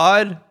to the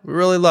pod. We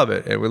really love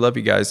it. And we love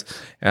you guys.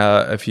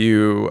 If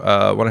you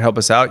want to help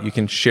us out, you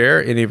can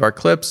share any of our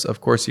clips.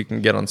 Of course, you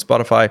can get on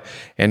Spotify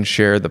and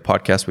share the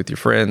podcast with your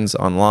friends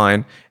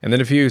online. And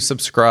then if you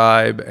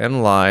subscribe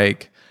and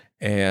like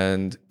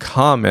and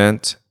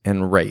comment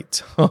and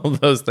rate, all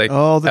those things,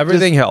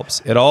 everything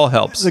helps. It all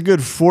helps. It's a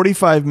good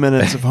 45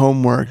 minutes of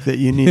homework that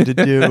you need to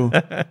do,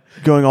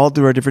 going all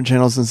through our different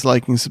channels and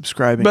liking,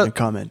 subscribing, and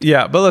commenting.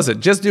 Yeah, but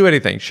listen, just do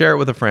anything. Share it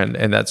with a friend,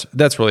 and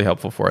that's really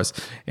helpful for us.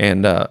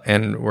 And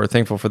we're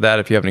thankful for that.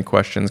 If you have any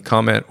questions,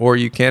 comment, or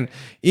you can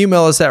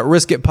email us at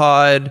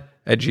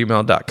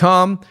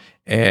riskitpod@gmail.com.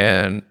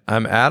 And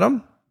I'm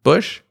Adam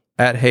Bush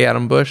at Hey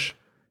Adam Bush.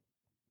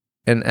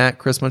 And at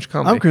Chris Munch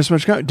Comedy. I'm Chris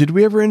Munch Comedy. Did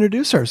we ever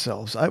introduce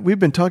ourselves? We've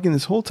been talking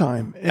this whole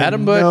time.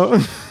 Adam Bush,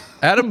 no.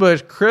 Adam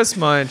Bush, Chris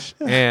Munch,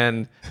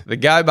 and the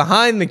guy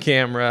behind the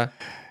camera,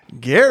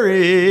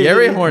 Gary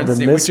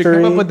Hornstein. We should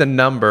come up with a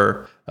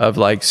number of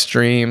like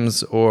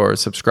streams or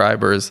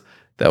subscribers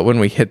that when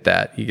we hit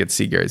that, you could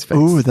see Gary's face.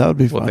 Ooh, that would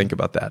be fun. We'll think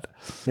about that.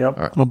 Yep.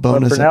 All right. Well,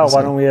 bonus for now, episode.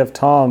 why don't we have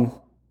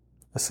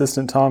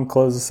Assistant Tom,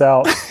 close us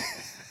out?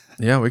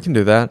 Yeah, we can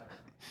do that.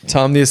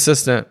 Tom, the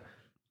assistant.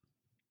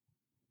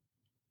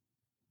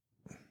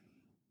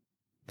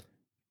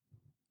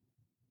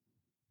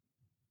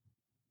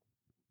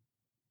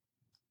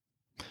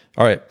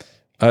 All right.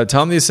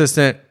 Tom, the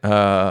assistant,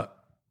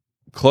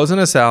 closing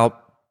us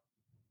out.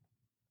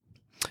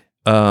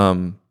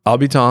 I'll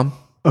be Tom.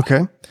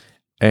 Okay.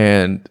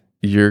 And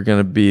you're going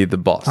to be the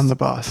boss. I'm the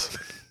boss.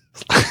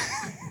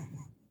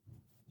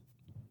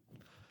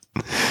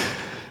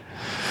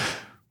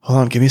 Hold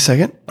on. Give me a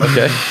second.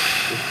 Okay.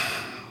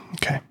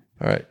 Okay.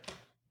 All right.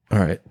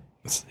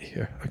 Let's see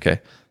here. Okay.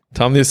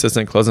 Tom, the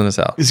assistant, closing us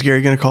out. Is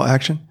Gary going to call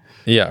action?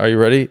 Yeah. Are you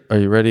ready?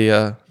 Ready,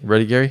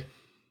 Gary?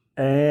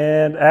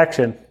 And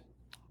action.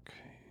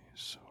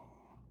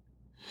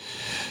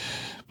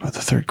 But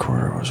the third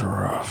quarter was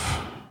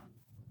rough.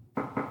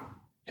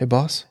 Hey,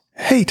 boss.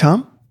 Hey,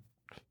 Tom.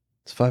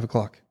 It's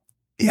 5:00.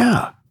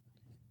 Yeah.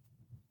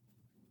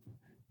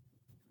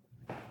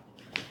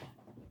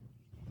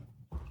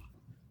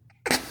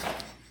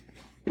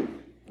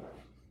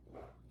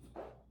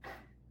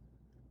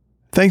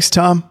 Thanks,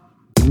 Tom.